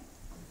mind,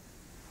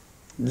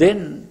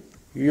 then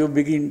you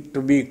begin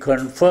to be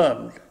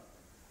confirmed,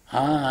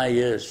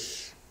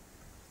 yes,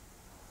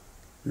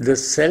 the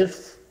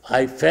self,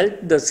 I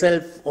felt the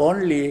self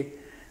only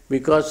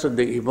because of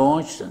the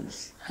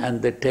emotions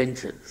and the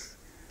tensions.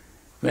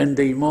 When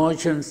the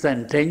emotions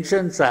and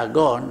tensions are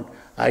gone,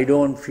 I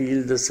don't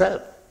feel the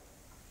self.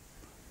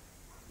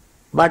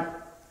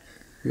 But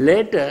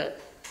later,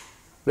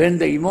 when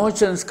the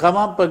emotions come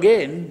up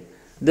again,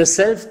 the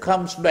self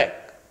comes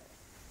back.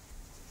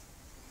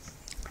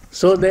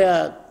 So they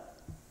are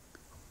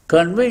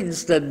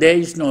convinced that there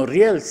is no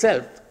real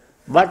self,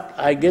 but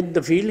I get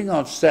the feeling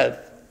of self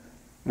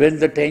when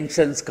the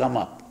tensions come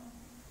up.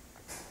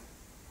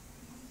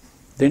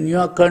 Then you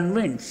are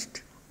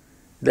convinced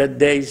that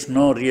there is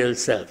no real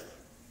self.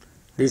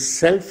 This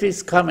self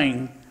is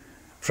coming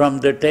from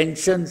the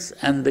tensions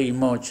and the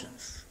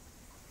emotions.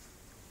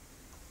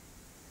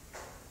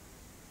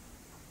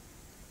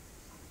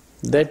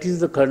 That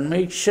is the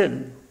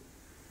conviction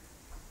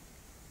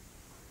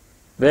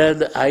where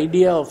the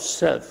idea of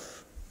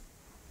self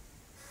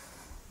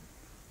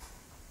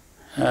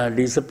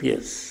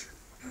disappears.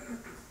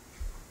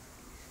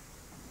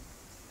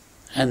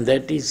 And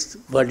that is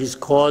what is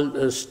called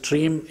a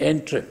stream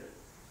entrant.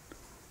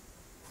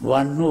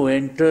 One who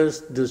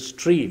enters the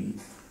stream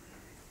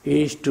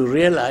is to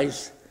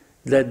realize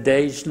that there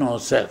is no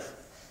self.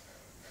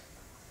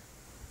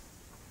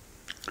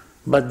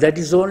 But that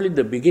is only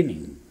the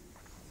beginning.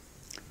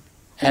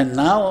 And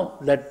now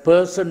that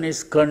person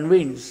is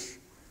convinced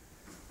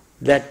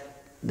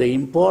that the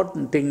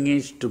important thing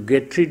is to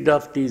get rid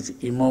of these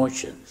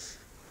emotions,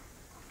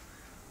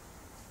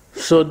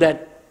 so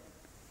that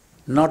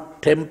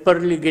not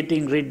temporarily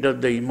getting rid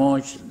of the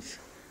emotions,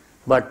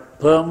 but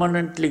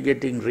permanently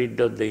getting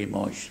rid of the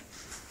emotions.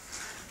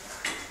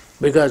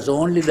 Because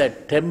only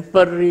that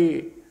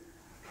temporary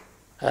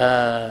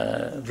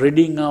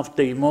ridding of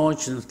the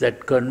emotions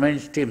that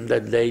convinced him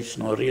that there is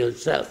no real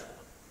self.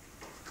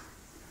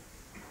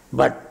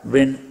 But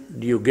when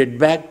you get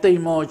back the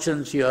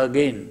emotions, you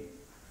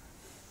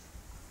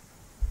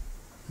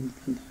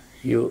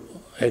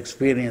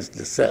experience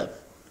the self.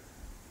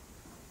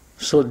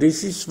 So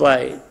this is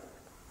why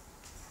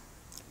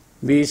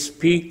we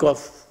speak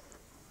of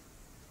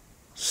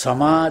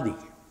samadhi.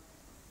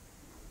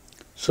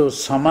 So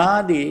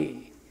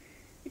samadhi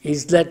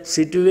is that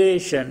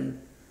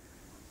situation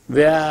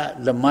where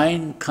the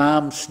mind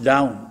calms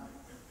down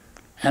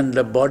and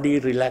the body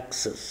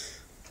relaxes.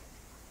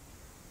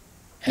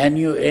 And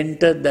you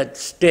enter that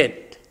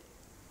state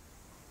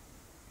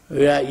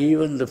where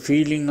even the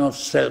feeling of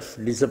self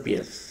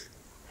disappears.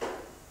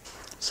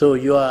 So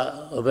you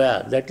are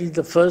aware. That is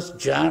the first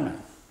jhana.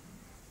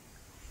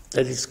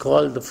 That is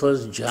called the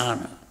first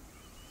jhana.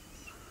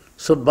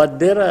 So, but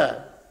there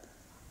are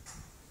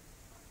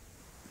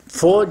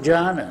 4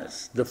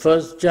 jhanas. The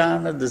first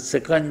jhana, the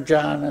second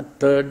jhana,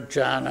 third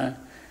jhana,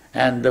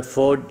 and the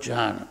fourth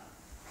jhana.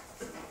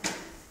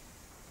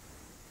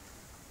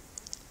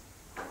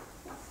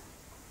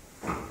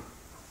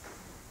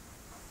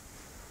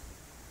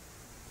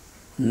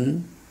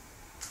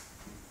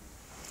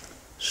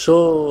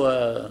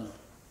 So,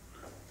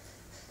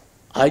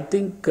 I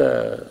think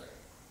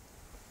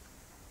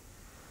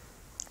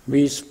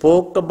we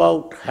spoke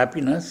about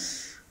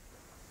happiness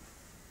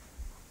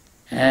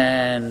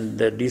and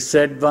the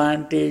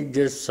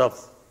disadvantages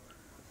of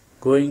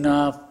going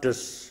after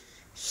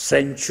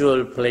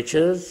sensual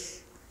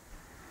pleasures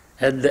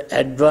and the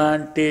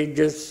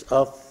advantages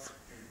of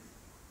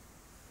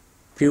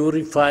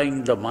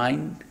purifying the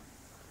mind.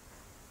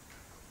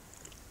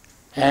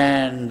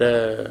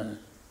 And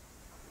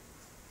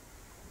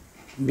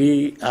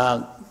we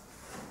are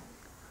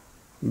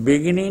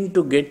beginning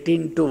to get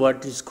into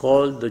what is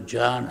called the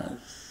jhanas,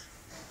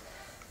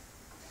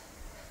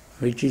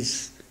 which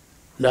is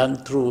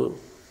done through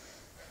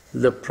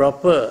the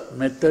proper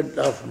method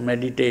of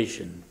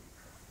meditation.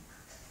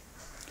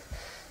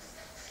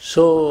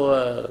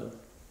 So,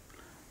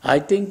 I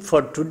think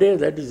for today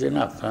that is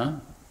enough.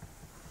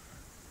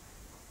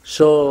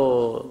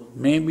 So,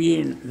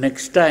 maybe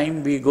next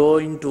time we go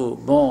into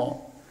more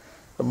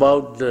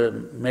about the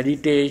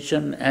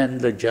meditation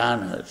and the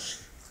jhanas.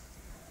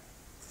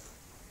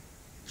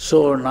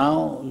 So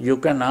now you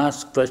can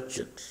ask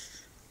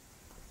questions.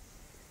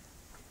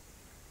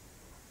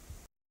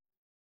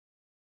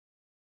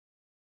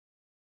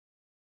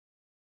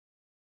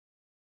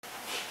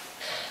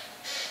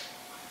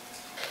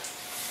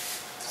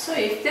 So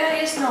if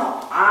there is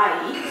no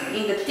I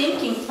in the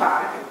thinking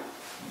part,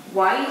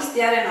 why is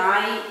there an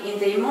I in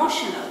the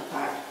emotional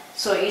part?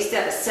 So is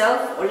there a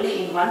self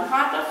only in one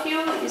part of you?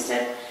 Is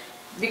that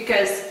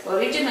because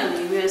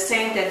originally we were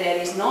saying that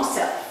there is no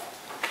self.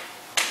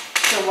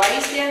 So why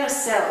is there a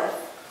self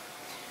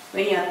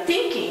when you are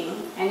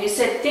thinking and you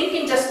said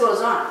thinking just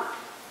goes on?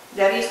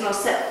 There is no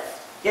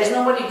self. There's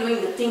nobody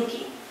doing the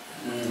thinking.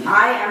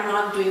 I am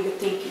not doing the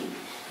thinking.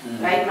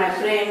 Right? My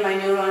brain, my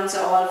neurons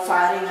are all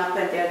firing up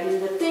and they're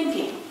doing the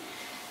thinking.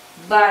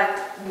 But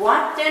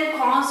what then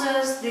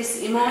causes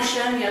this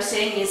emotion, you're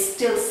saying, is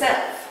still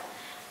self.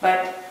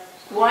 But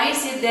why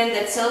is it then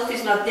that self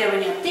is not there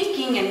when you're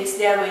thinking and it's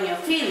there when you're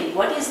feeling?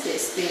 What is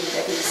this thing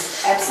that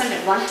is absent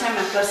at one time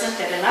and present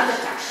at another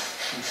time?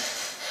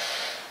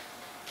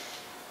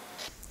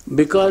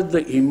 Because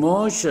the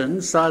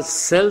emotions are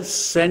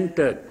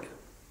self-centered.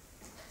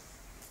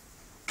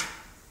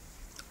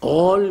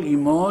 All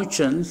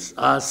emotions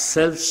are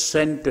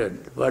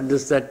self-centered. What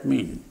does that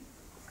mean?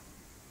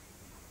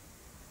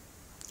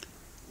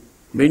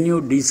 When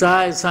you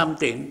desire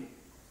something,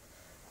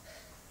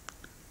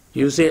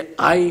 you say,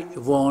 I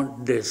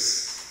want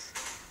this.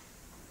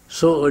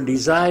 So a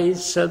desire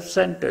is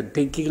self-centered,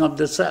 thinking of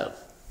the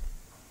self.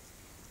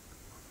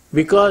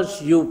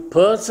 Because you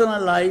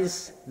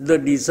personalize the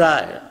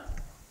desire,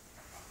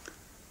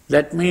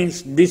 that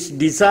means this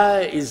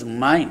desire is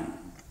mine.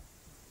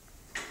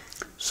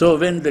 So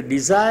when the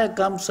desire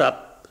comes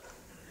up,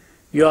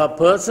 you are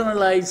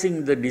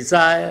personalizing the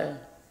desire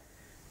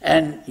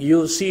and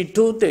you see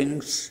two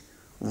things.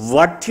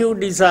 What you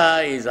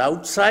desire is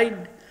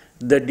outside,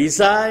 the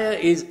desire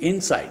is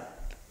inside.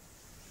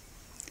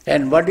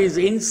 And what is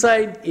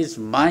inside is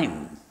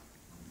mine.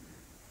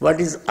 What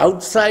is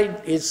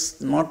outside is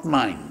not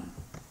mine.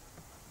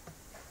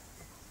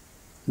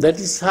 That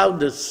is how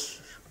this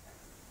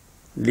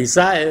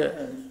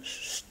desire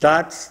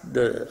starts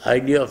the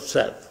idea of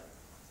self.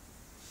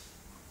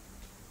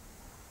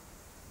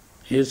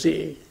 You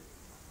see?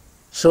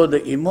 So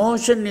the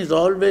emotion is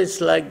always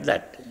like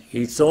that.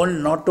 It's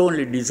not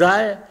only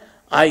desire,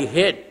 I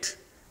hate.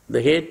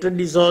 The hatred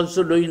is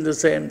also doing the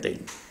same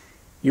thing.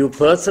 You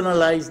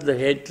personalize the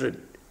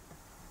hatred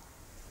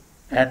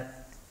and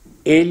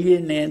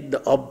alienate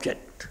the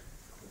object.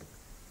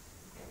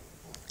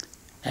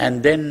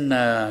 And then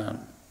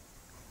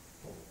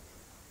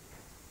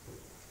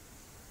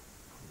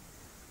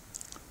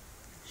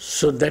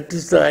so that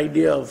is the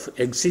idea of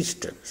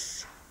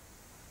existence,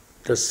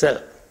 the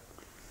self.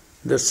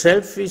 The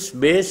self is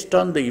based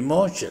on the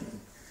emotion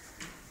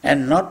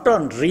and not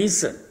on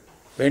reason.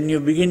 When you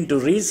begin to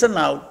reason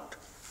out,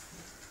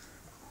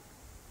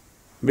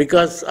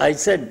 because I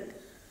said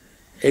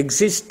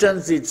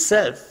existence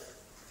itself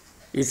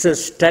is a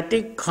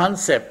static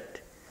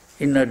concept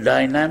in a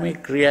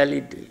dynamic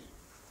reality.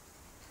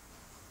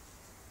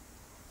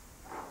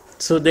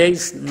 So there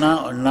is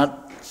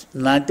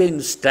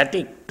nothing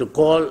static to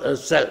call a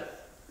self,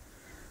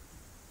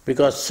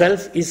 because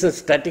self is a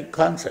static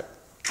concept,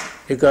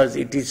 because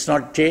it is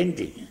not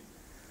changing.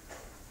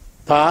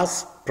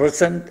 Past,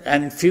 present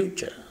and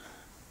future.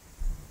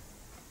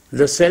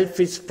 The self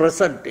is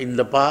present in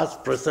the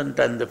past, present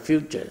and the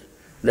future.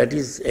 That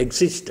is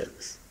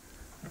existence.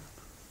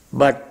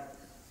 But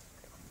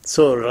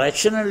so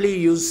rationally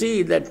you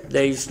see that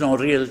there is no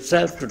real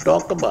self to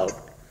talk about.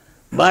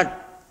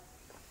 But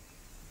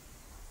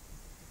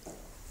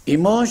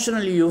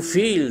emotionally you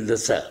feel the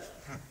self.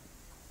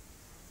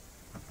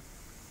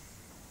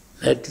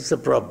 That is the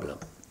problem.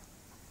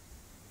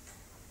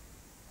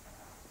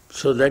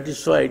 So that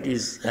is why it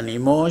is an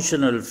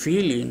emotional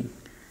feeling,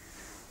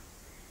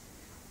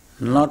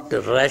 not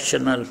a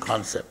rational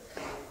concept.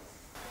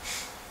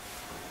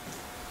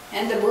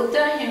 And the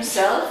Buddha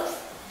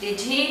himself, did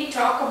he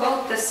talk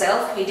about the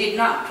self? He did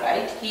not,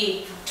 right?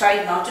 He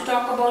tried not to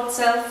talk about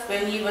self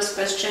when he was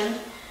questioned.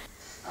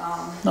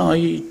 No,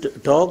 he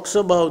talks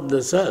about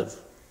the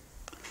self.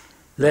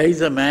 There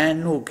is a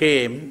man who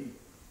came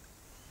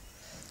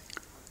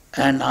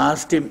and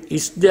asked him,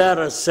 is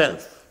there a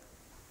self?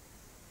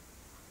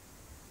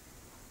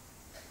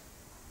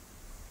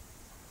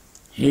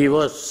 He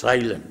was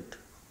silent.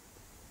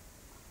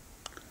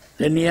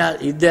 Then he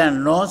asked, is there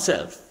no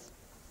self?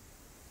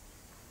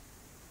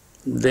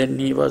 Then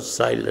he was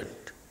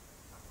silent.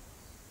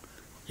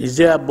 Is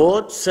there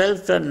both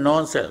self and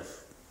no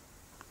self?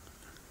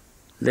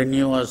 Then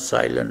he was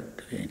silent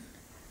again.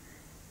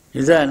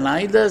 Is there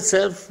neither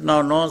self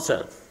nor no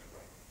self?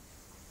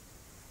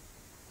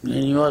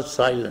 Then he was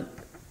silent.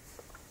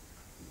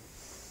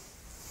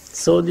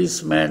 So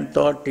this man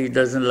thought he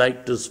doesn't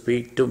like to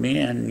speak to me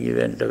and he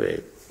went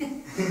away.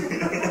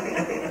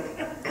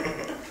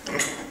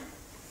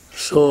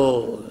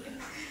 So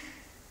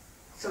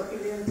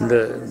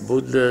the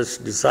Buddha's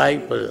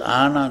disciple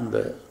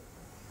Ananda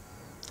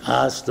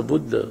asked the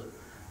Buddha,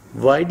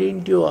 why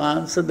didn't you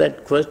answer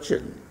that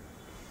question?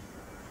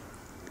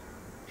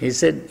 He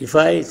said, if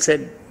I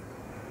said,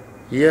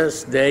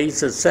 yes, there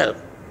is a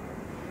self,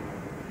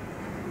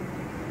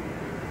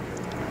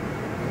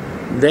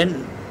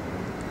 then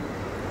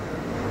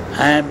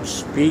I am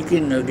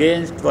speaking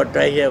against what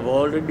I have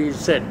already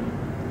said.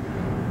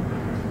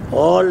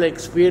 All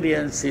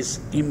experience is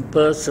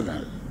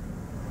impersonal.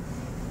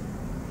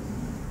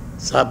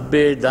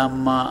 Sabbe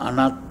Dhamma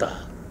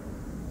Anatta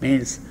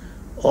means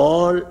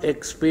all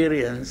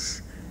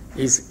experience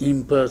is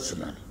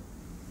impersonal.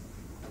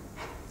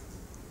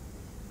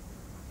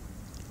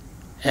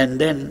 And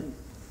then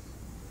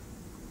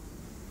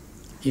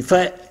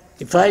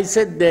If I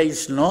said there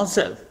is no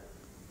self,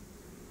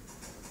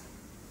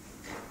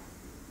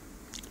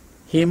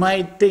 he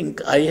might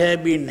think I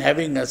have been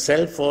having a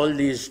self all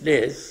these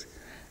days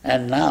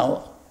and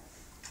now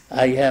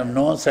I have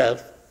no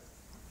self,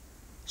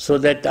 so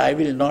that I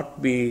will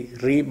not be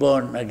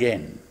reborn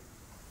again.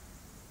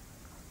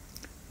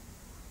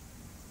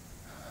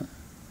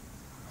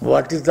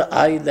 What is the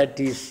I that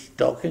he is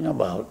talking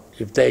about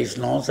if there is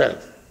no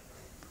self?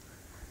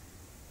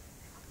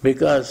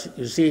 Because,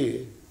 you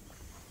see,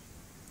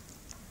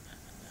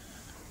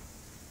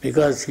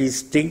 because he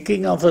is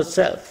thinking of a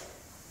self,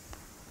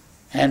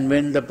 and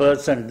when the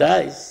person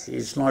dies, he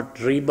is not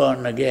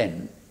reborn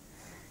again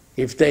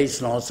if there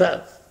is no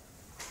self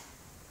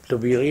to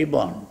be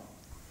reborn.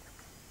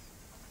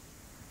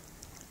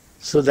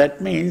 So that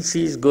means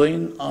he is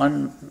going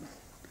on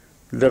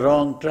the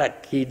wrong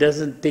track. He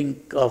doesn't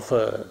think of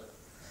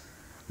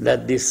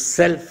that this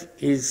self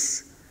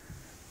is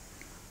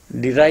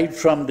derived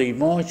from the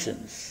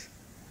emotions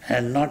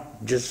and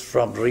not just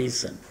from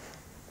reason.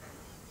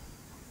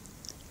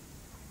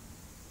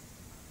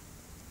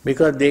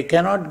 Because they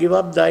cannot give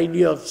up the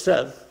idea of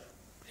self,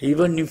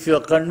 even if you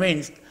are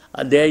convinced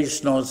there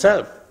is no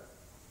self.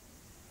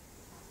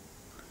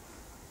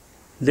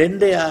 Then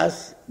they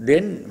ask,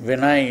 then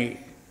when I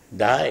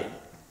die,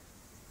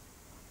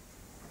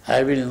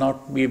 I will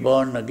not be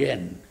born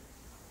again.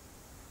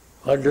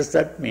 What does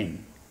that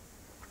mean?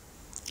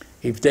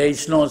 If there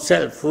is no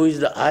self, who is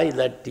the I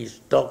that he is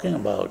talking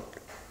about?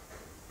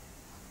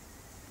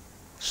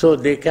 So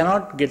they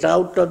cannot get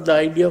out of the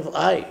idea of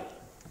I.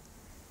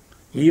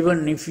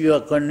 Even if you are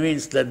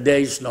convinced that there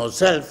is no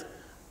self,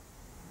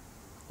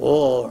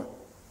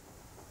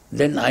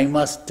 then I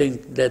must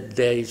think that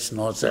there is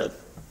no self.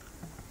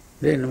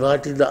 Then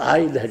what is the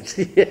I that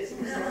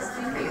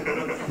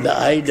the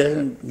I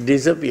doesn't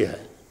disappear.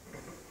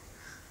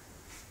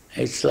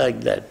 It's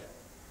like that.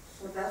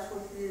 So that's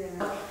what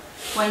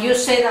when you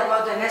said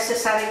about the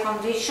necessary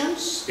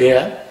conditions,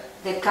 yeah,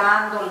 the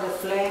candle, the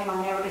flame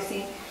and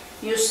everything,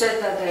 you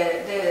said that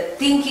the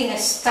thinking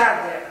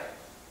started.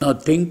 Now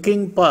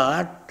thinking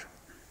part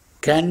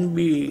can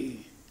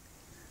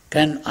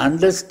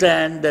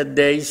understand that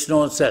there is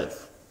no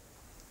self.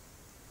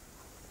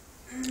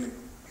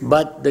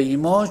 But the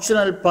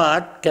emotional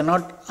part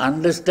cannot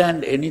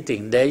understand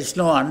anything. There is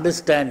no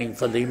understanding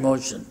for the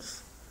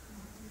emotions.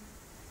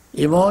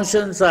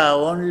 Emotions are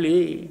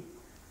only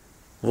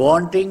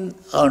wanting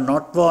or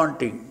not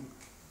wanting.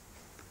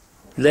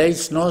 There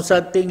is no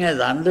such thing as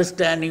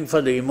understanding for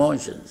the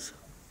emotions.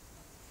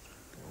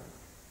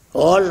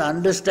 All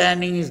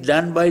understanding is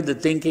done by the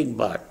thinking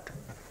part.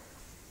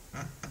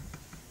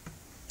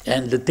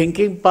 And the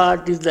thinking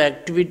part is the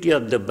activity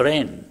of the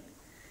brain.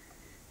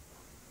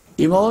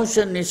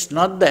 Emotion is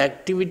not the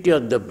activity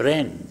of the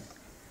brain.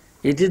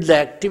 It is the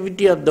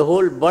activity of the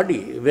whole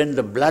body. When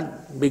the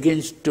blood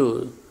begins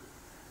to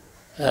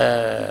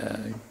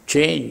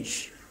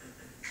change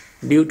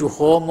due to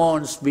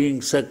hormones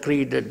being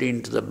secreted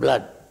into the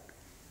blood,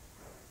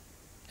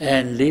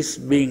 and this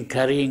being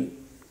carried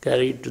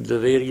to the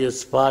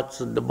various parts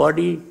of the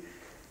body,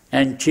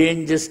 and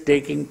changes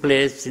taking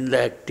place in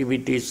the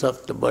activities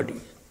of the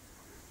body.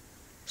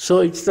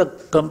 So it's a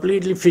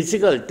completely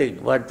physical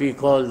thing, what we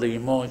call the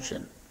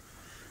emotion.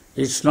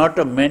 It's not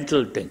a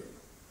mental thing.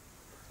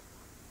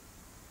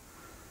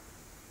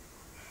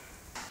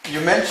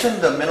 You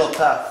mentioned the middle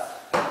path.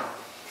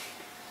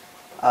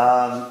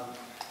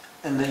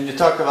 And then you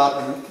talked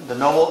about the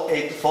Noble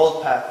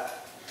Eightfold Path.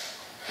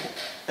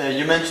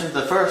 You mentioned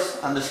the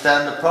first,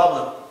 understand the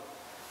problem.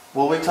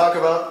 Will we talk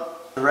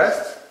about the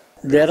rest?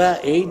 There are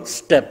 8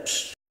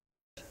 steps.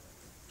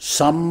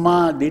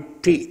 Samma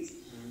Ditti.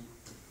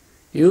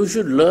 You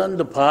should learn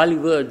the Pali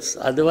words,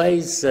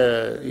 otherwise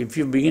if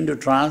you begin to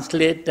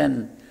translate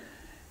and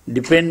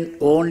depend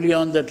only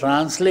on the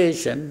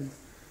translation,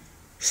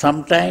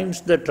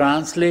 sometimes the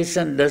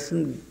translation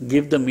doesn't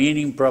give the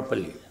meaning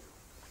properly.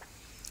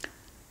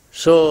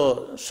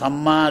 So,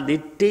 Samma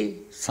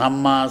Ditti,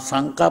 Samma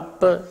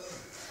Sankappa,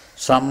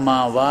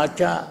 Samma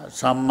Vacha,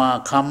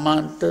 Samma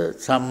Kammanta,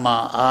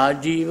 Samma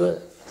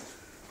Ajiva,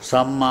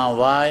 Samma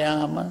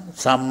Vayama,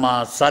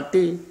 Samma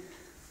Sati,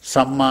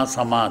 Samma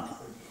Samadhi.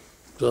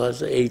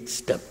 Those are 8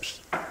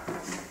 steps.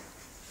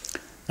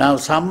 Now,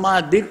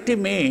 Samma Ditti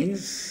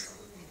means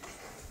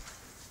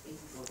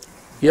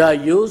you are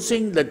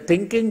using the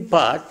thinking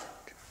part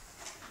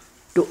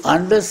to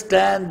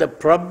understand the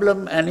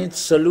problem and its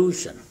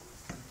solution.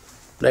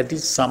 That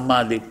is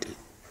Samma Ditti.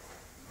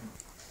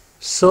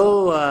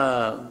 So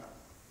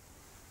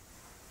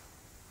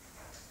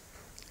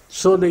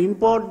the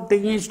important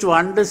thing is to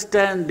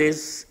understand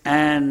this,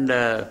 and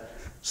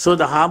so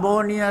the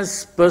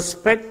harmonious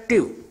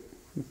perspective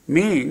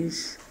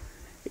means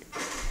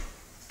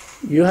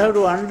you have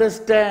to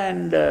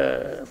understand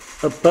a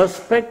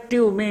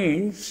perspective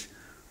means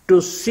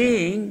to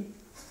see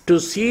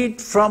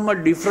it from a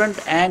different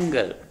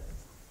angle.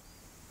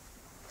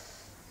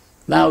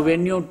 Now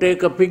when you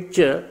take a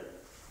picture,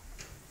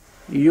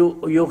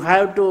 you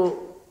have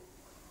to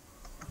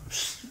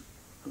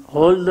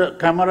hold the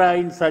camera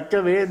in such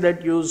a way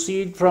that you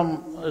see it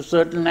from a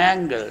certain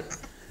angle.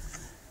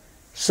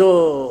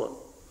 So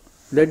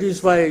that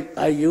is why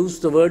I use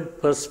the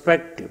word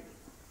perspective.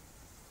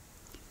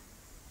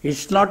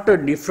 It's not a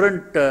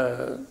different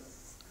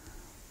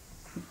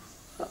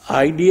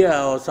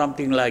idea or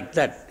something like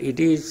that. It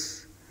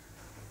is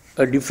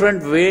a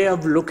different way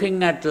of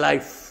looking at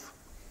life.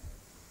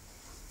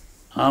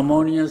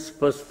 Harmonious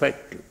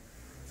perspective.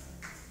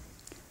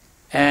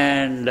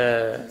 And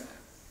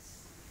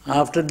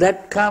after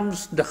that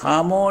comes the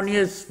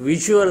harmonious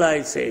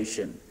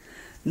visualization.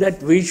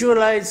 That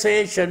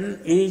visualization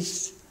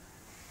is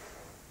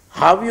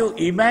how you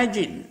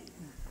imagine.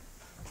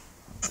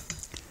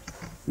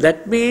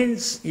 That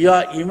means you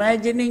are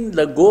imagining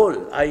the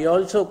goal. I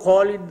also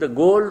call it the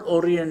goal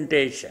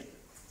orientation.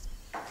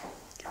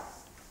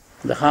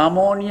 The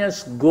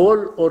harmonious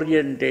goal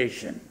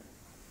orientation.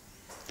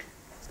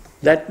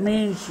 That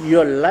means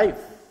your life.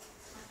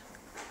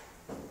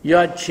 You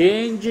are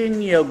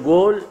changing your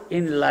goal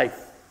in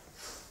life.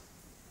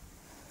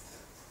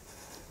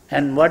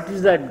 And what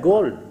is that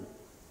goal?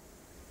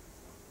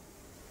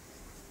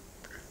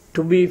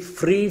 To be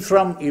free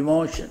from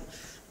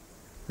emotions.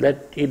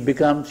 That it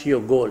becomes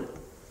your goal.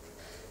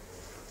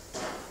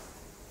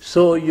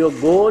 So your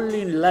goal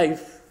in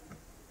life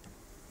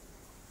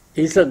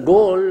is a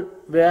goal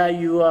where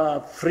you are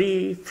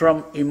free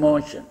from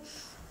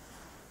emotions.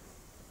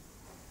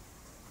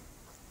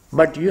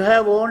 But you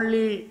have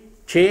only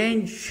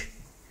changed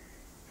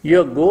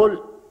your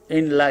goal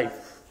in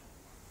life.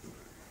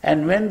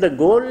 And when the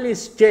goal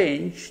is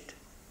changed,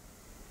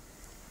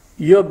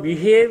 your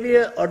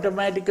behavior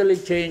automatically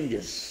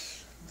changes.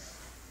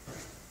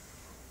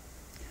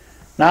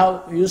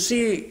 Now, you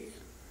see,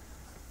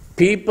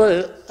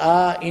 people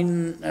are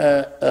in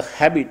a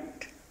habit,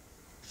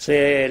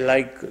 say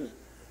like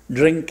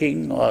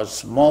drinking or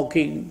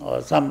smoking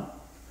or some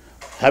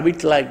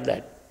habit like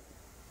that.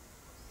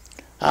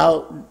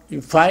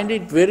 You find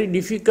it very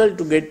difficult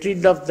to get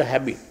rid of the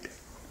habit.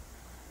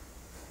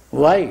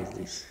 Why is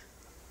this?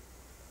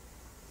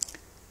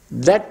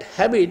 That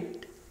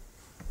habit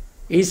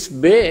is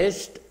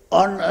based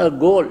on a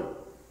goal.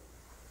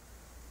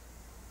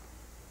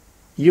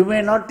 You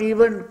may not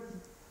even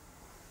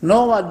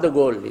know what the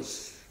goal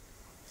is.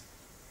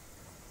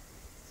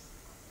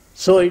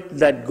 So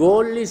that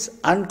goal is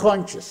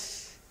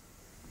unconscious.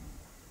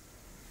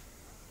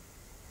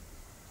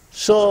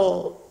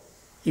 So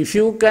if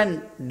you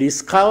can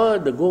discover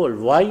the goal,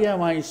 why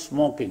am I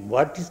smoking?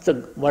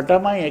 What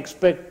am I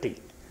expecting?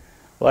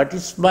 What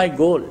is my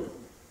goal?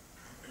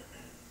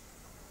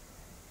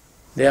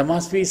 There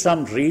must be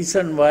some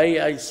reason why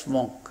I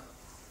smoke.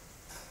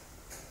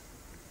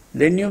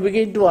 Then you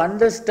begin to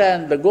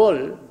understand the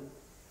goal,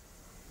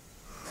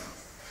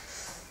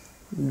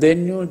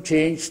 then you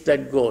change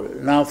that goal.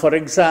 Now, for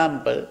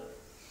example,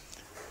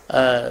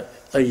 a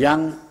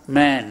young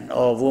man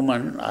or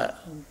woman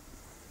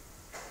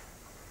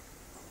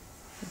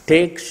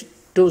takes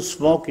to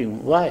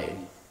smoking. Why?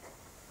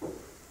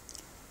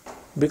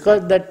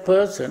 Because that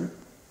person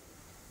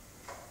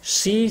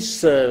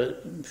sees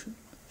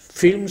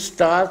film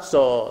stars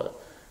or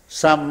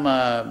some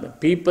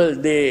people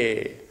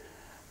they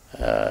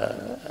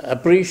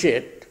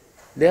appreciate,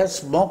 they are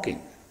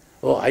smoking.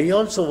 Oh, I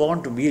also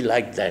want to be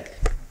like that.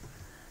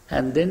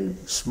 And then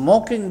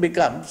smoking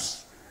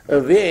becomes a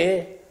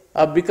way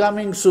of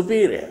becoming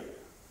superior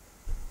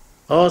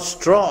or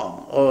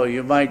strong. Or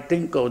you might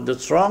think, oh, the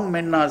strong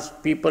men are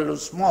people who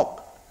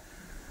smoke.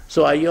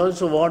 So I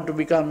also want to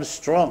become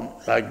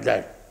strong like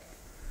that.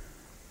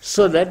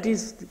 So that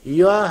is,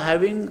 you are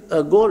having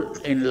a goal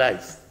in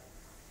life.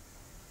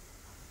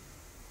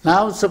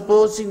 Now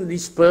supposing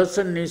this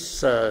person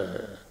is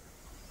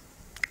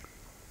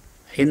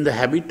in the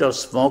habit of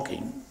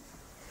smoking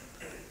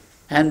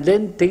and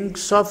then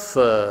thinks of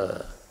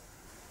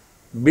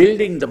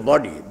building the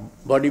body,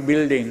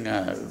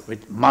 bodybuilding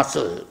with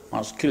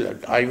muscular.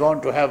 I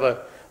want to have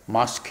a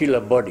muscular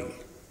body.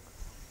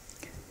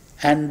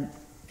 And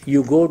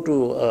you go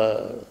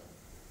to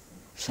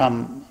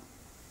some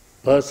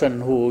person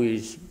who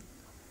is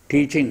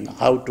teaching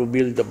how to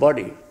build the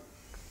body.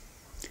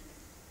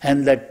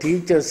 And that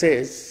teacher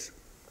says,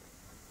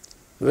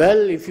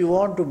 well, if you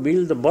want to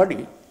build the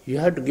body, you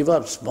have to give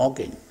up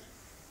smoking.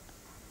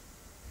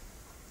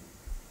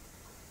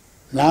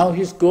 Now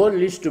his goal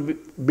is to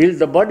build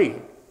the body.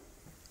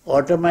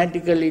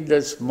 Automatically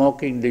the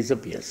smoking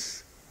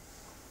disappears.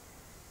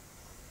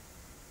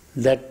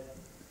 That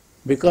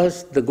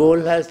because the goal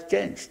has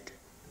changed.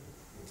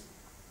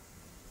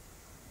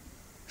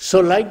 So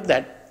like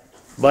that,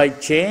 by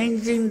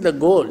changing the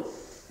goal,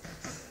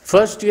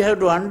 first you have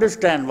to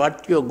understand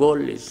what your goal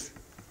is.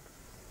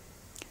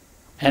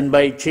 And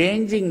by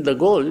changing the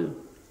goal,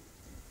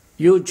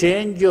 you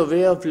change your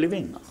way of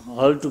living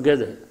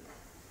altogether.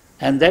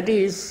 And that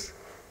is,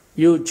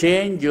 you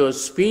change your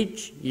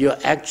speech, your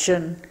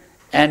action,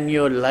 and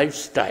your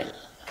lifestyle.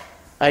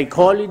 I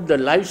call it the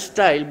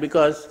lifestyle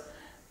because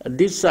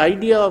this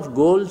idea of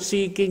goal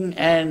seeking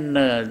and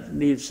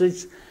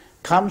this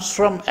comes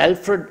from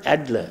Alfred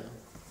Adler.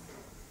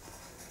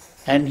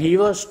 And he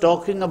was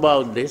talking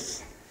about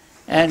this,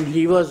 and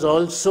he was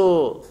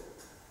also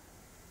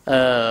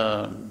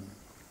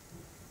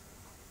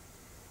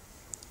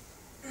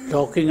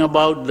talking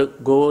about the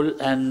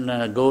goal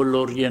and goal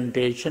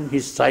orientation.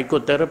 His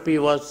psychotherapy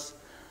was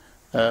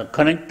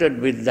connected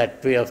with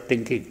that way of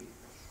thinking.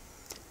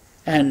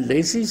 And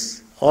this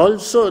is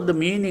also the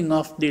meaning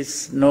of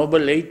this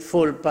Noble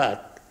Eightfold Path,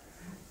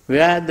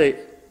 where the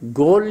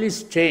goal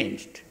is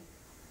changed,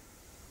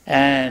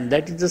 and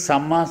that is the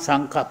Samma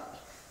Sankappa.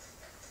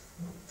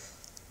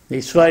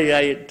 This is why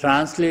I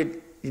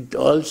translate it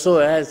also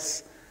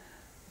as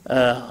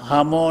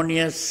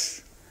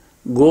harmonious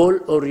goal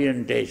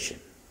orientation.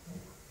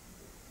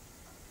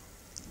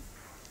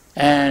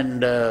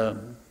 And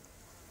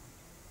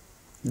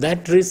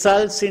that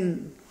results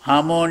in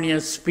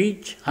harmonious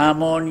speech,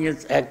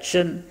 harmonious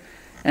action,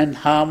 and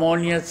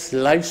harmonious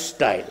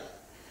lifestyle.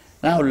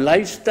 Now,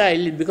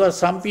 lifestyle, because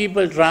some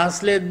people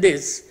translate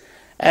this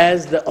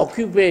as the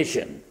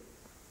occupation.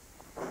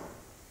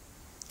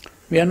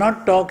 We are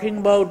not talking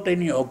about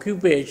any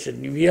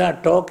occupation. We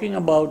are talking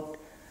about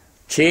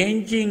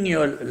changing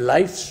your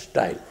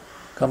lifestyle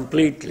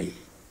completely.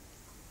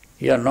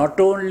 You are not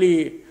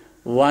only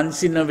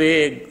once in a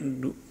way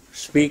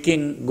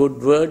speaking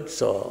good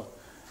words or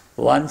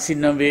once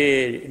in a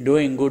way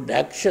doing good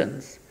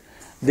actions.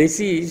 This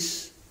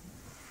is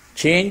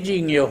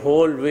changing your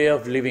whole way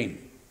of living,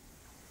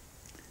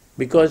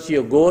 because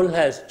your goal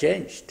has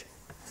changed.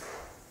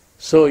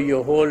 So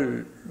your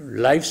whole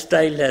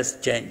lifestyle has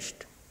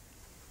changed.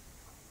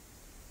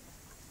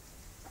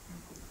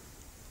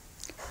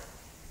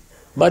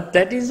 But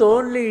that is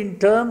only in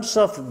terms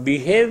of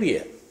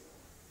behavior.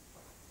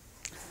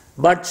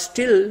 But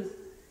still,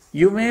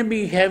 you may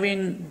be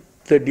having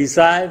the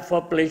desire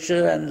for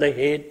pleasure and the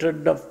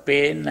hatred of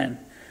pain and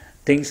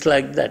things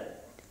like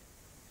that.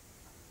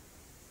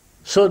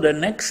 So the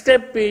next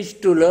step is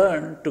to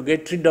learn to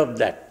get rid of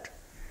that.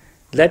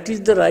 That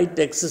is the right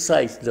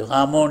exercise, the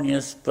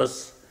harmonious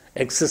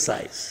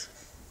exercise.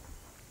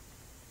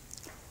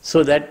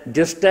 So that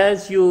just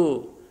as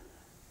you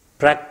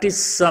practice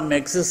some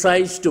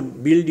exercise to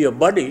build your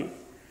body,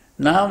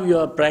 now you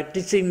are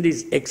practicing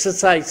these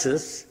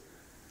exercises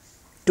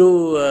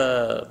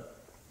to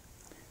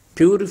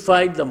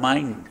purify the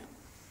mind,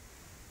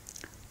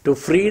 to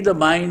free the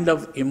mind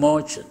of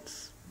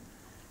emotions.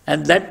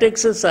 And that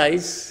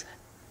exercise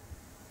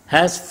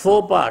has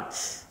 4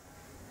 parts: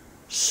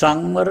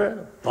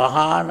 Samvara,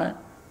 Pahana,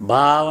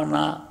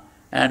 Bhavana,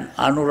 and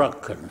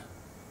Anurakkhana.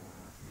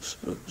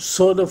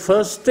 So the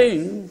first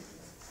thing,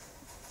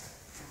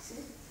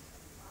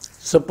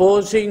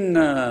 supposing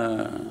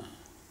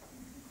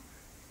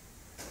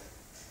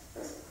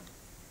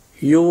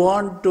you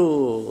want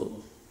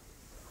to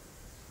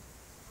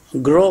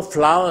grow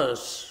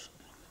flowers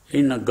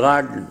in a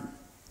garden,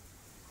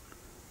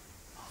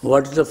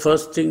 what is the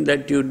first thing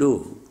that you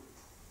do?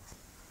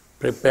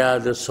 Prepare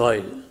the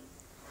soil.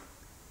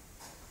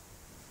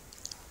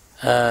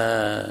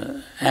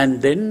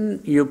 And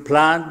then you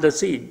plant the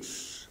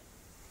seeds.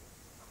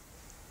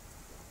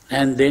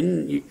 And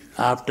then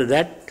after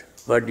that,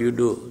 what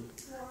do?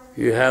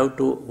 You have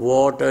to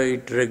water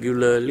it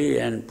regularly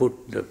and put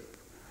the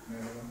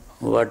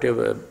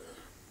whatever,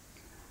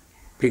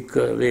 pick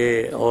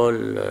away all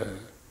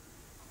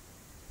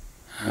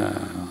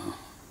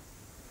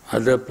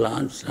other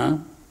plants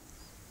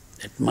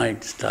that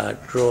might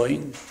start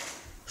growing.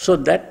 So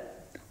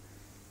that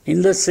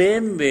in the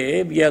same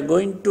way, we are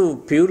going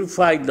to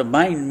purify the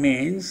mind,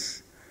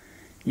 means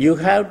you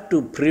have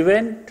to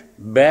prevent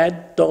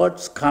bad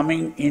thoughts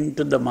coming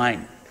into the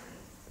mind.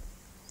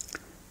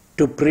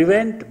 To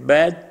prevent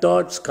bad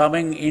thoughts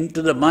coming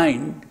into the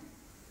mind,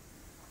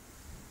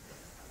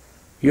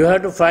 you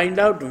have to find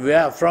out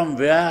from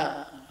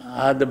where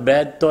are the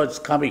bad thoughts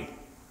coming.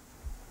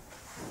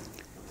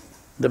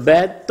 The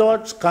bad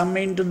thoughts come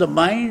into the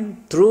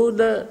mind through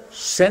the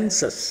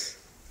senses,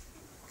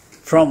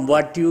 from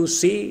what you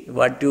see,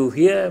 what you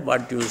hear,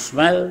 what you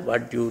smell,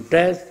 what you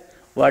taste,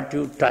 what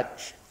you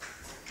touch.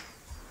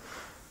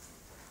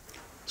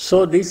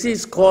 So this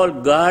is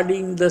called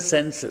guarding the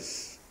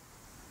senses.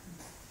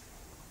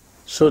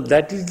 So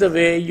that is the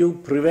way you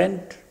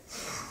prevent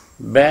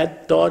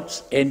bad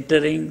thoughts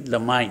entering the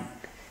mind.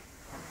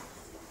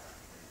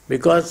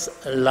 Because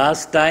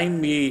last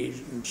time we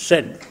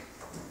said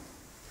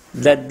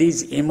that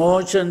these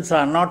emotions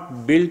are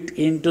not built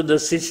into the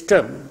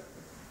system,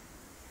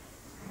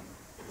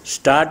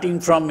 starting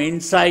from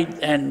inside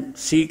and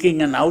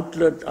seeking an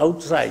outlet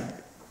outside.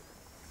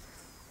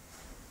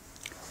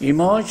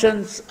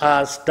 Emotions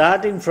are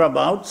starting from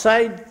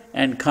outside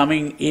and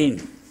coming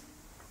in.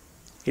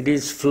 It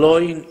is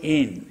flowing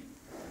in.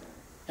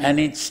 And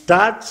it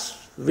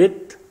starts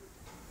with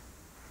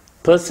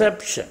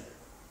perception: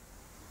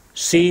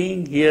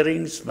 seeing,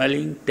 hearing,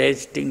 smelling,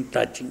 tasting,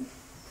 touching.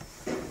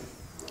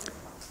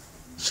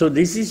 So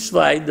this is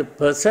why the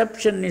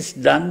perception is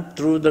done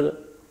through the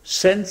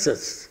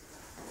senses.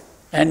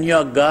 And you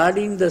are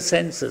guarding the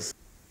senses.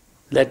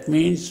 That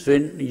means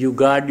when you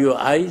guard your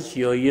eyes,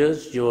 your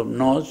ears, your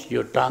nose,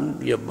 your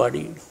tongue, your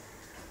body,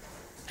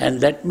 And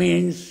that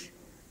means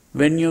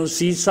when you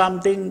see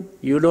something,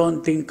 you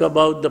don't think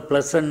about the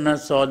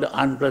pleasantness or the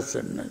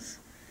unpleasantness.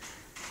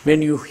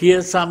 When you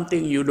hear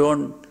something, you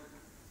don't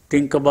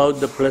think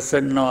about the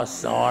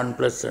pleasantness or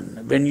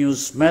unpleasantness. When you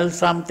smell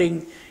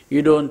something,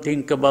 you don't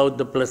think about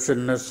the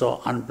pleasantness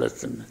or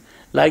unpleasantness.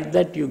 Like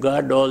that, you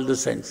guard all the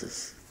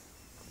senses.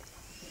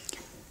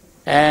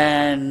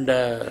 And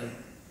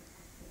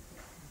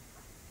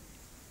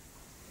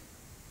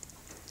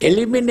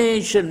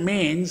elimination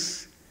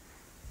means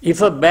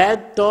if a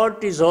bad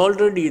thought is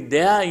already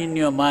there in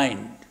your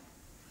mind,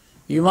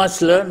 you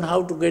must learn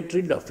how to get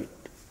rid of it.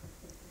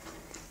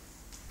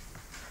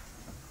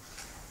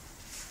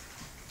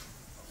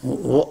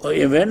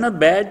 When a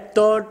bad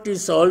thought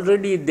is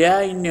already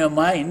there in your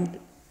mind,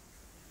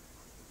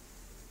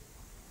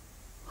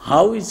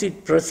 how is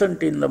it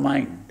present in the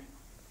mind?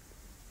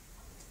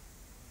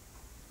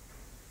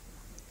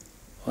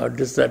 What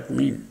does that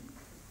mean?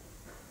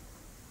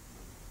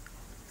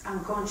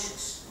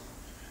 Unconscious.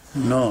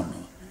 No.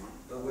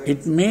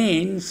 It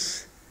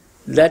means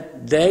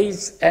that there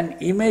is an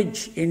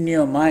image in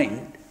your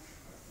mind,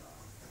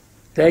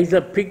 there is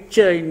a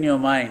picture in your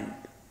mind.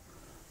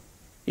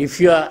 If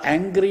you are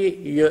angry,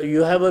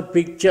 you have a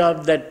picture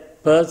of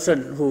that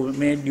person who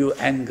made you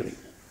angry,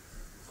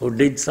 who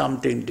did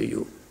something to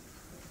you.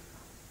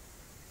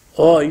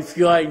 Or if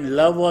you are in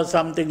love or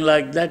something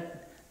like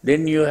that,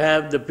 then you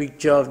have the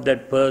picture of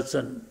that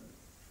person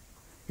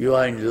you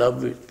are in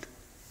love with.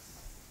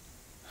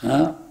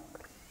 Huh?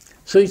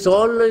 So it's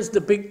always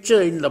the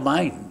picture in the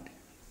mind.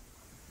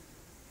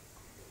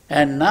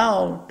 And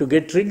now, to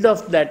get rid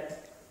of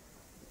that,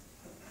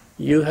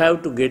 you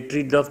have to get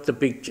rid of the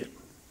picture.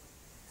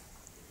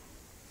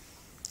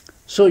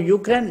 So you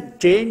can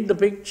change the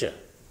picture.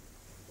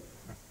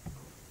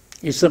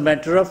 It's a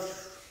matter of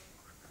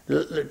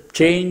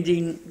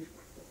changing,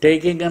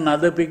 taking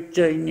another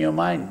picture in your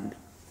mind.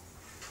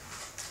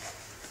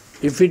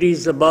 If it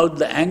is about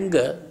the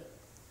anger,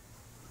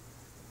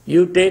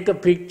 you take a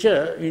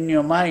picture in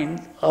your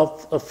mind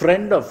of a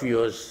friend of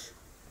yours.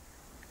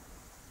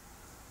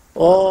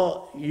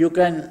 Or you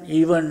can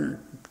even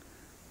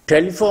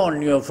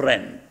telephone your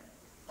friend,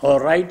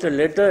 or write a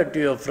letter to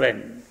your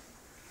friend.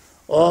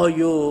 Or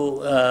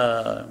you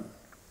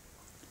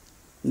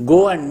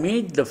go and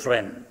meet the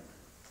friend,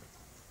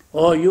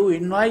 or you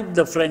invite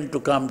the friend to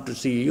come to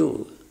see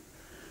you.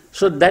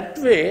 So that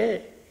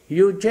way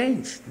you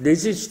change.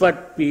 This is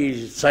what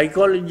the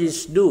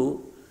psychologists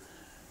do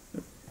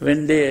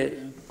when they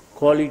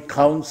call it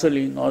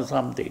counseling or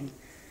something.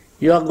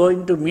 You are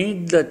going to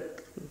meet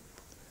that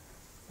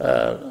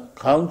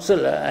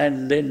counselor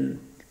and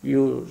then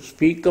you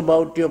speak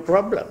about your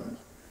problem.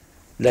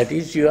 That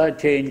is, you are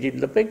changing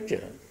the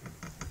picture.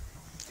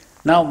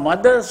 Now,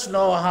 mothers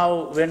know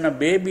how, when a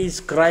baby is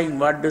crying,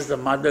 what does the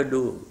mother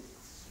do?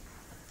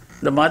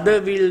 The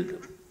mother will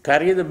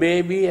carry the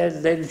baby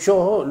and then show,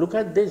 oh, look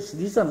at this,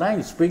 this is a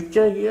nice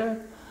picture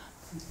here.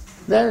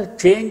 They are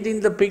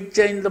changing the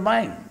picture in the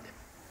mind.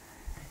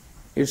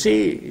 You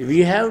see, we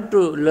have to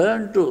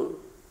learn to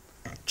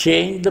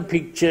change the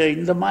picture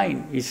in the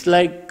mind. It's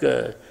like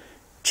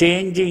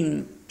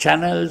changing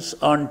channels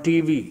on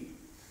TV.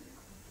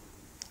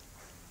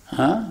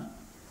 Huh?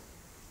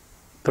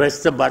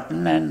 Press the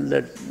button and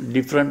the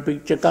different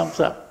picture comes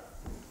up.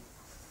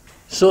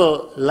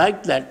 So,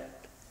 like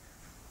that,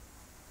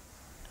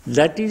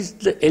 that is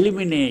the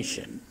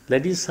elimination.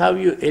 That is how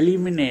you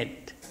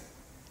eliminate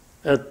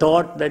a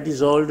thought that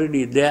is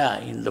already there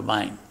in the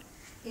mind.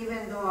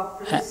 Even though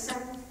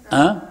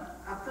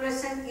a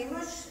pleasant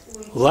image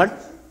will What?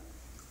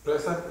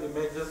 Pleasant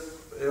images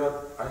evat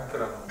ayin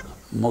karanna.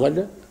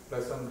 Mogada?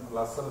 Pleasant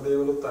lasana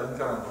dewaluth ayin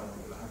karanna.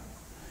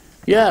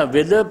 Yeah,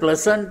 whether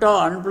pleasant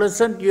or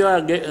unpleasant, you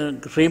are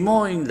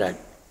removing that.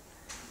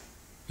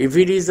 If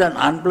it is an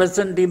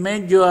unpleasant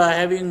image, you are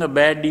having a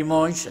bad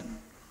emotion.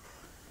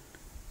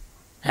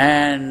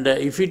 And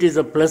if it is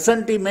a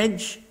pleasant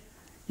image,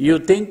 you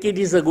think it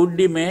is a good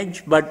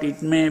image, but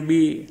it may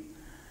be,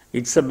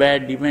 it's a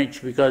bad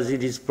image because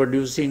it is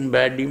producing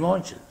bad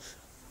emotions.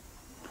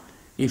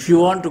 If you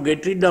want to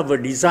get rid of a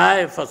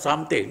desire for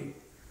something,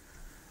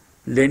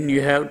 then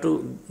you have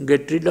to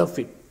get rid of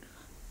it.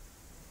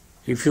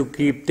 If you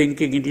keep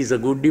thinking it is a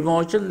good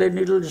emotion, then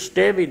it will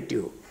stay with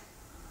you.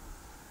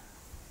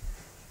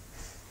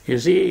 You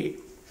see,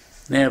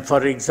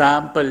 for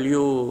example,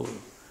 you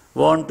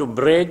want to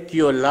break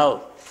your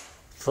love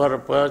for a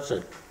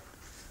person,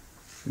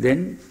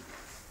 then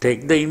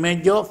take the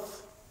image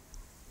off.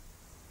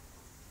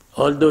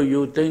 Although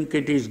you think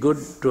it is good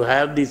to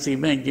have this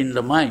image in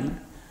the mind,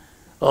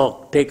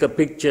 or take a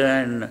picture,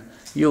 and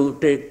you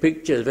take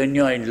pictures. When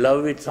you are in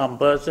love with some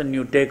person,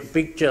 you take a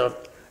picture of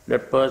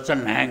that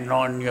person, hang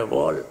on your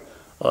wall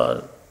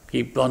or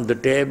keep on the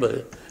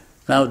table.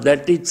 Now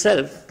that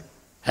itself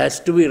has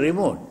to be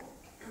removed.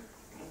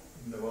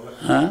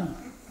 Huh?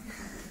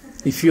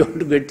 If you want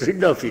to get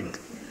rid of it.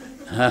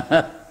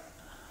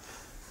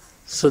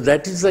 So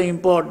that is the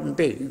important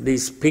thing.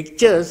 These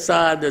pictures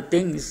are the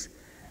things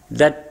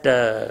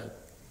that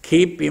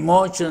keep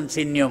emotions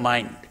in your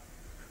mind.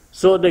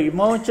 So the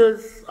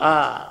emotions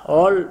are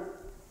all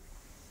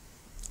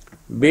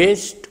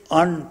based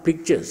on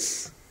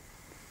pictures.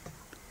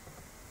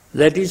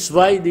 That is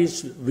why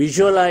this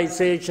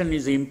visualization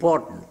is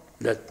important,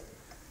 that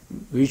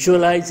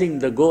visualizing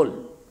the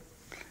goal.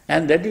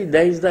 And there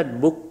is that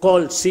book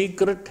called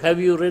Secret. Have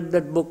you read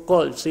that book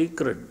called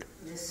Secret?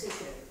 The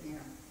secret, yeah.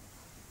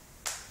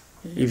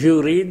 If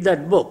you read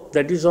that book,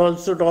 that is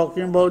also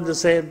talking about the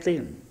same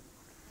thing.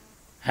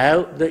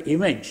 Have the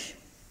image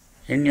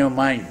in your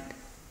mind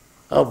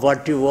of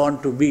what you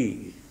want to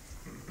be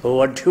or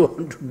what you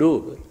want to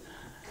do,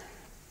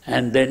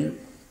 and then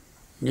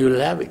you will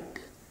have it.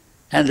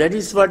 And that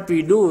is what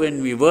we do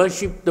when we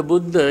worship the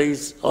Buddha,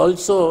 is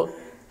also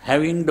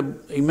having the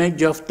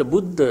image of the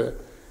Buddha.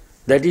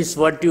 That is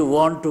what you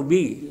want to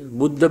be.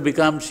 Buddha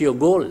becomes your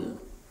goal.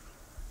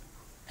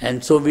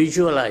 And so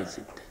visualize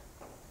it.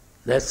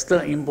 That's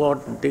the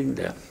important thing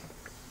there.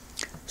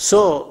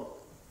 So,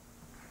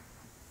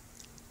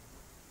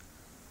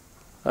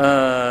 those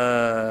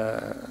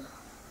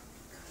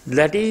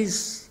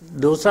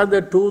are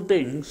the two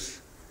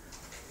things.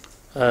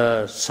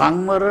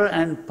 Samvara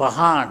and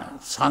Pahana.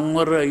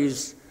 Samvara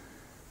is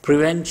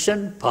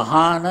prevention,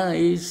 Pahana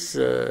is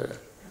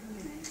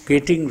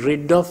getting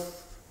rid of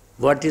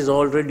what is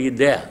already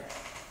there.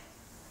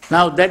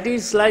 Now that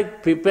is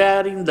like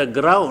preparing the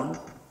ground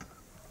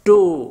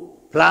to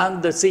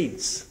plant the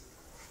seeds.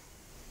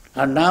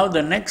 And now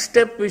the next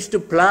step is to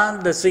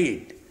plant the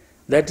seed.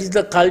 That is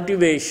the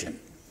cultivation.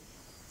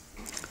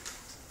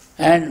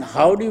 And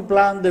how do you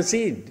plant the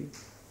seed?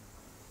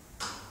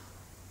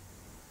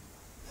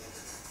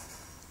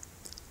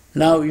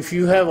 Now, if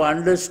you have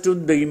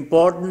understood the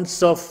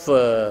importance of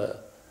the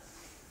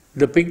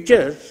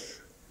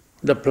pictures,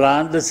 the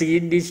plant, the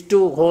seed is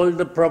to hold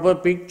the proper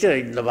picture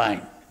in the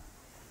mind.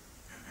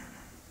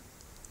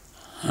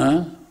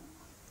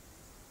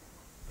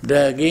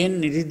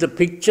 Again, it is the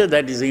picture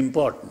that is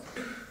important.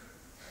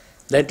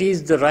 That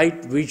is the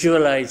right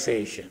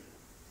visualization.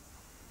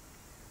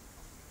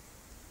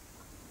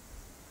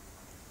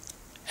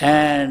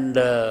 And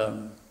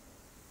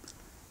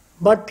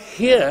but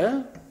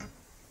here,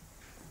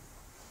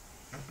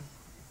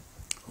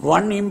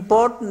 one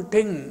important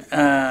thing,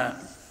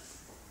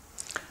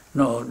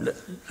 no,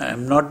 I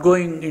am not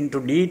going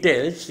into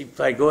details. If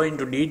I go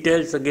into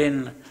details,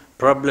 again,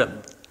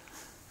 problem.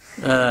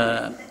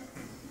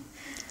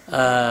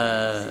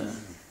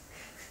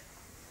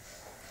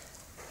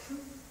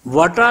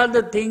 What are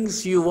the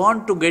things you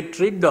want to get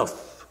rid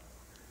of?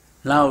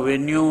 Now,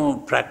 when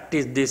you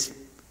practice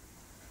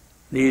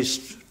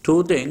these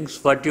two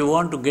things, what you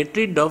want to get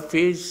rid of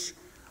is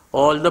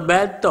all the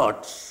bad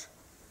thoughts.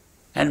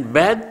 And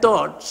bad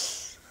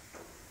thoughts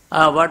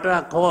are what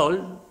are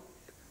called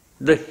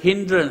the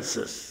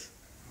hindrances.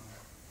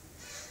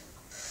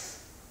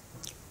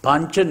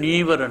 Pancha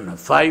Nivarana,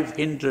 5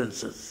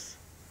 hindrances.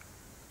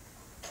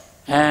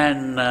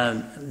 And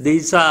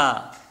these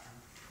are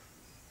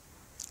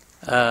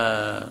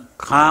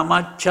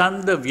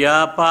Kamachanda,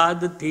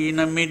 Vyapada,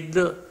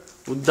 Tinamidda,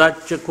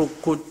 Uddacha,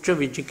 Kukkucha,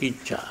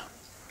 Vichikicha.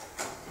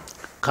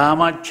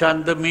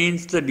 Kamachanda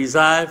means the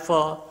desire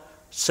for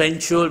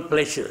sensual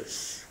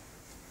pleasures.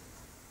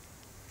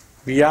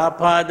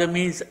 Vyapada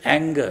means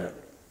anger.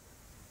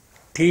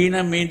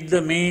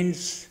 Tinamidda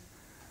means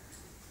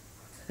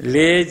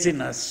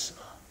laziness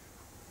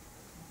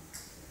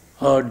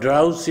or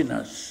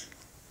drowsiness.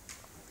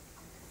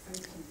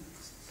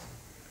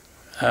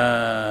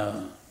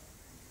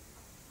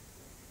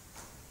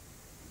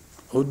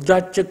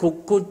 Uddacha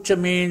Kukkucha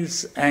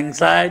means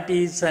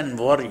anxieties and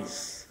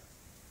worries.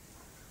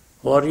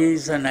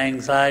 Worries and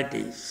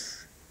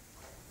anxieties.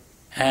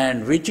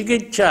 And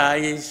Vichikicha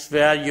is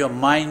where your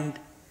mind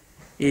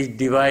is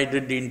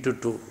divided into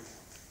two.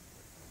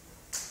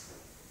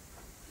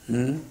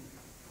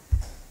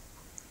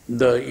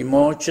 The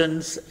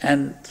emotions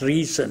and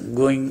reason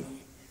going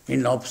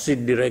in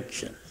opposite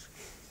directions.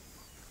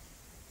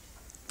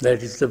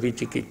 That is the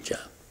Vichikicha.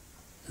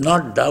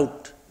 Not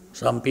doubt.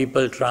 Some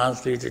people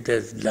translate it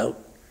as doubt.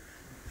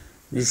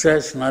 This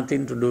has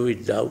nothing to do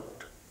with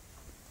doubt.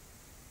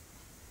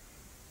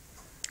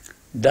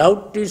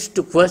 Doubt is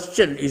to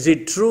question, is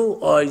it true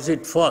or is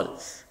it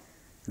false?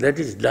 That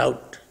is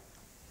doubt.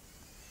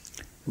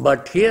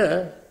 But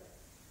here,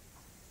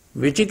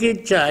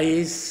 Vichikicha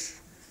is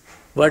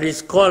what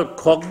is called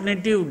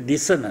cognitive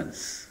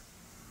dissonance.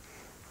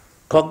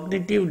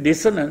 Cognitive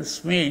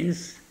dissonance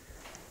means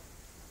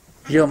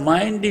your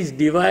mind is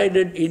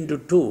divided into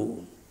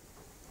two.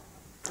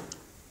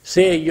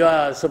 Say you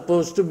are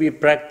supposed to be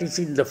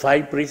practicing the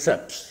 5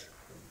 precepts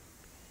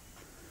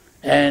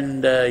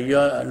and you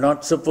are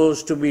not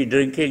supposed to be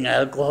drinking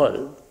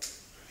alcohol.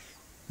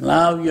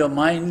 Now your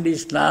mind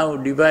is now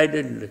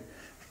divided.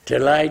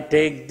 Shall I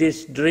take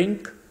this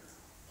drink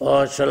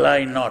or shall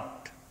I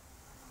not?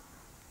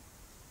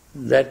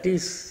 That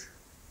is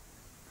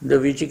the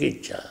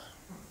Vichikicha.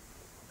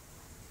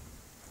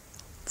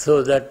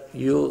 So that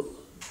you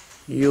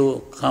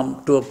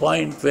come to a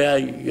point where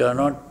you are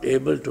not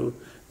able to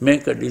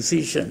make a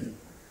decision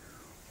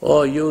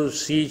or you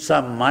see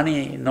some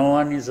money, no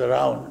one is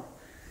around,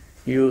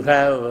 you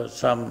have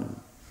some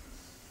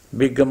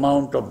big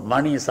amount of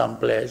money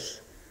someplace,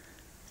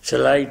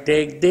 shall I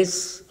take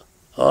this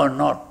or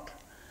not?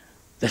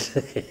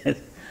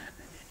 If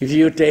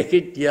you take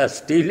it, you are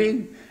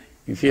stealing.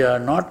 If you are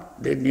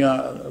not, then you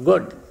are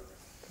good.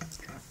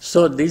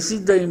 So this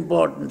is the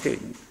important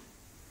thing.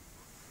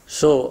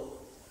 So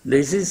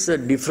this is the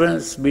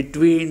difference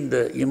between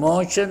the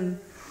emotion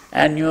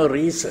and your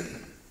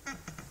reason.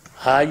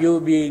 Are you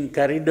being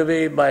carried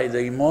away by the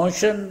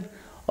emotion,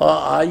 or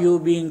are you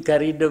being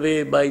carried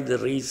away by the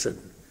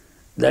reason?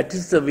 That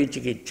is the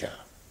vicikiccha.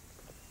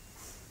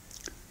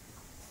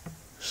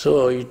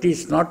 So it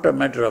is not a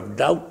matter of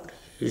doubt,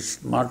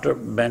 it's not a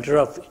matter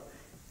of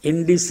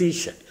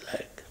indecision.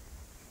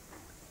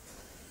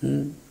 How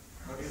do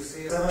you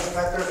see 7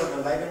 factors of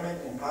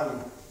enlightenment in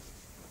Pali?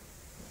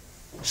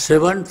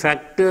 7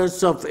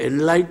 factors of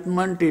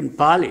enlightenment in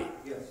Pali?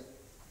 Yes.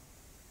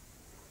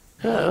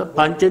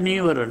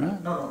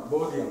 Panchanivarana? No,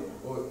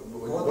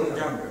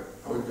 Bojjhanga.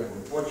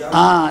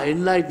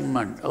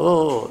 Enlightenment.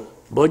 Oh,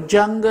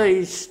 Bojjhanga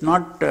is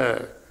not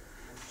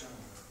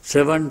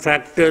 7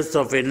 factors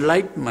of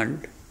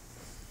enlightenment.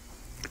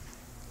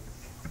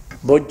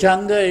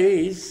 Bojjhanga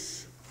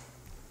is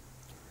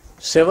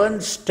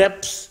 7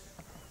 steps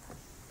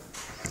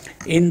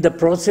in the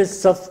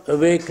process of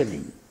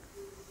awakening.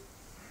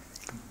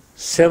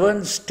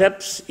 7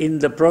 steps in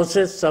the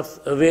process of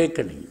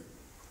awakening.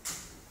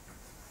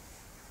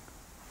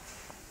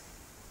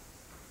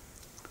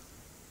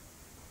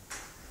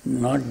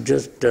 Not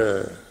just...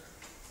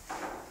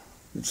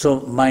 so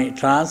my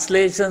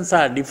translations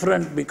are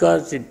different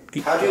because it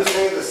How do you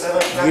say the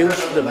 7 factors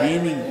gives of the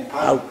enlightenment meaning in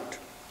Pali? out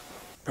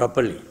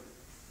properly.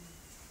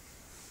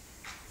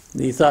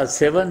 These are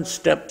 7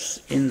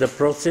 steps in the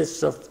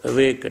process of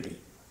awakening.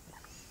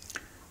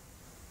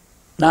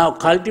 Now,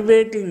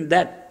 cultivating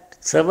that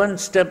 7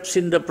 steps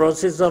in the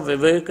process of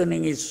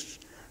awakening is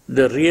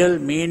the real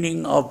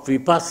meaning of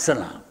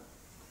vipassana.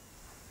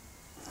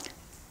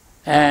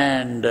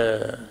 And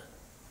the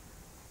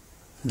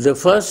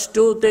first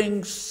 2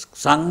 things,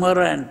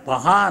 samvara and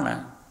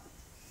pahana,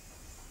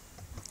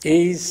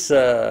 is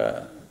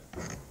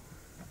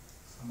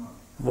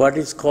what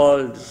is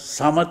called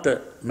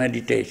samatha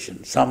meditation,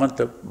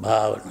 samatha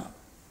bhavana.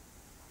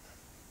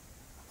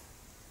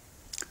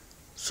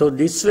 So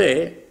this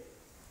way,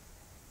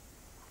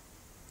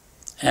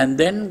 and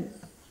then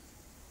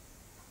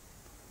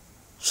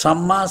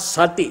samma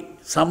sati.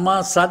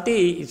 Samma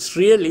sati is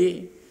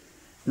really,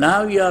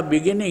 now you are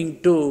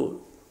beginning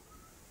to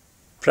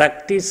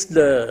practice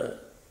the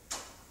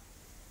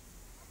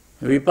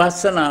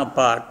vipassana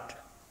part,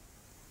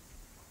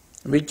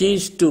 which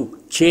is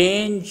to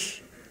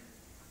change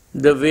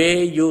the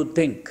way you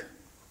think.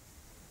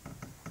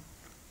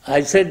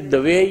 I said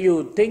the way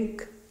you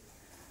think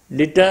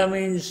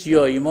determines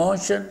your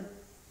emotion,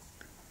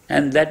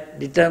 and that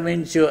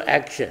determines your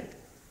action.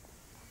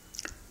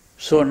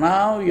 So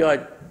now you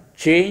are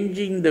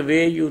changing the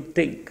way you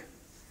think.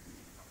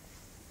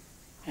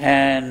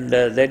 And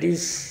that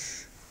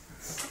is,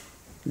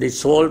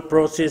 this whole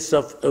process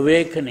of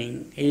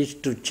awakening is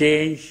to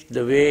change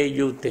the way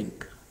you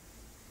think.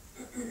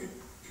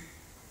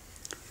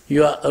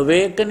 You are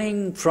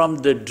awakening from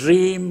the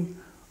dream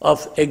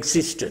of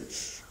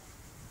existence.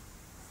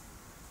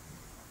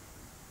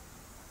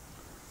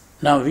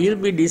 Now we'll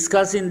be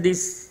discussing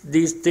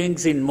these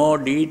things in more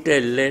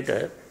detail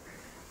later.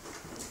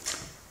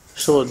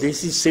 So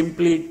this is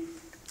simply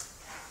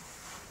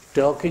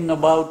talking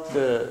about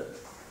the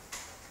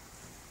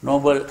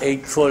Noble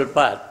Eightfold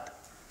Path.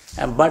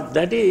 But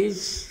that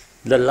is,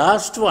 the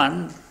last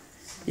one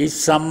is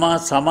Samma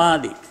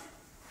Samadhi.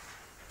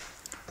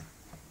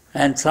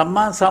 And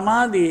Samma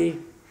Samadhi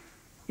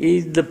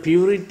is the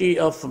purity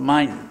of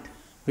mind,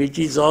 which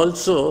is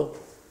also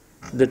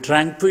the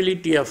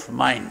tranquility of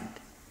mind,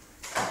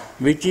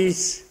 which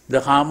is the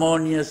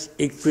harmonious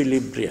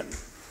equilibrium.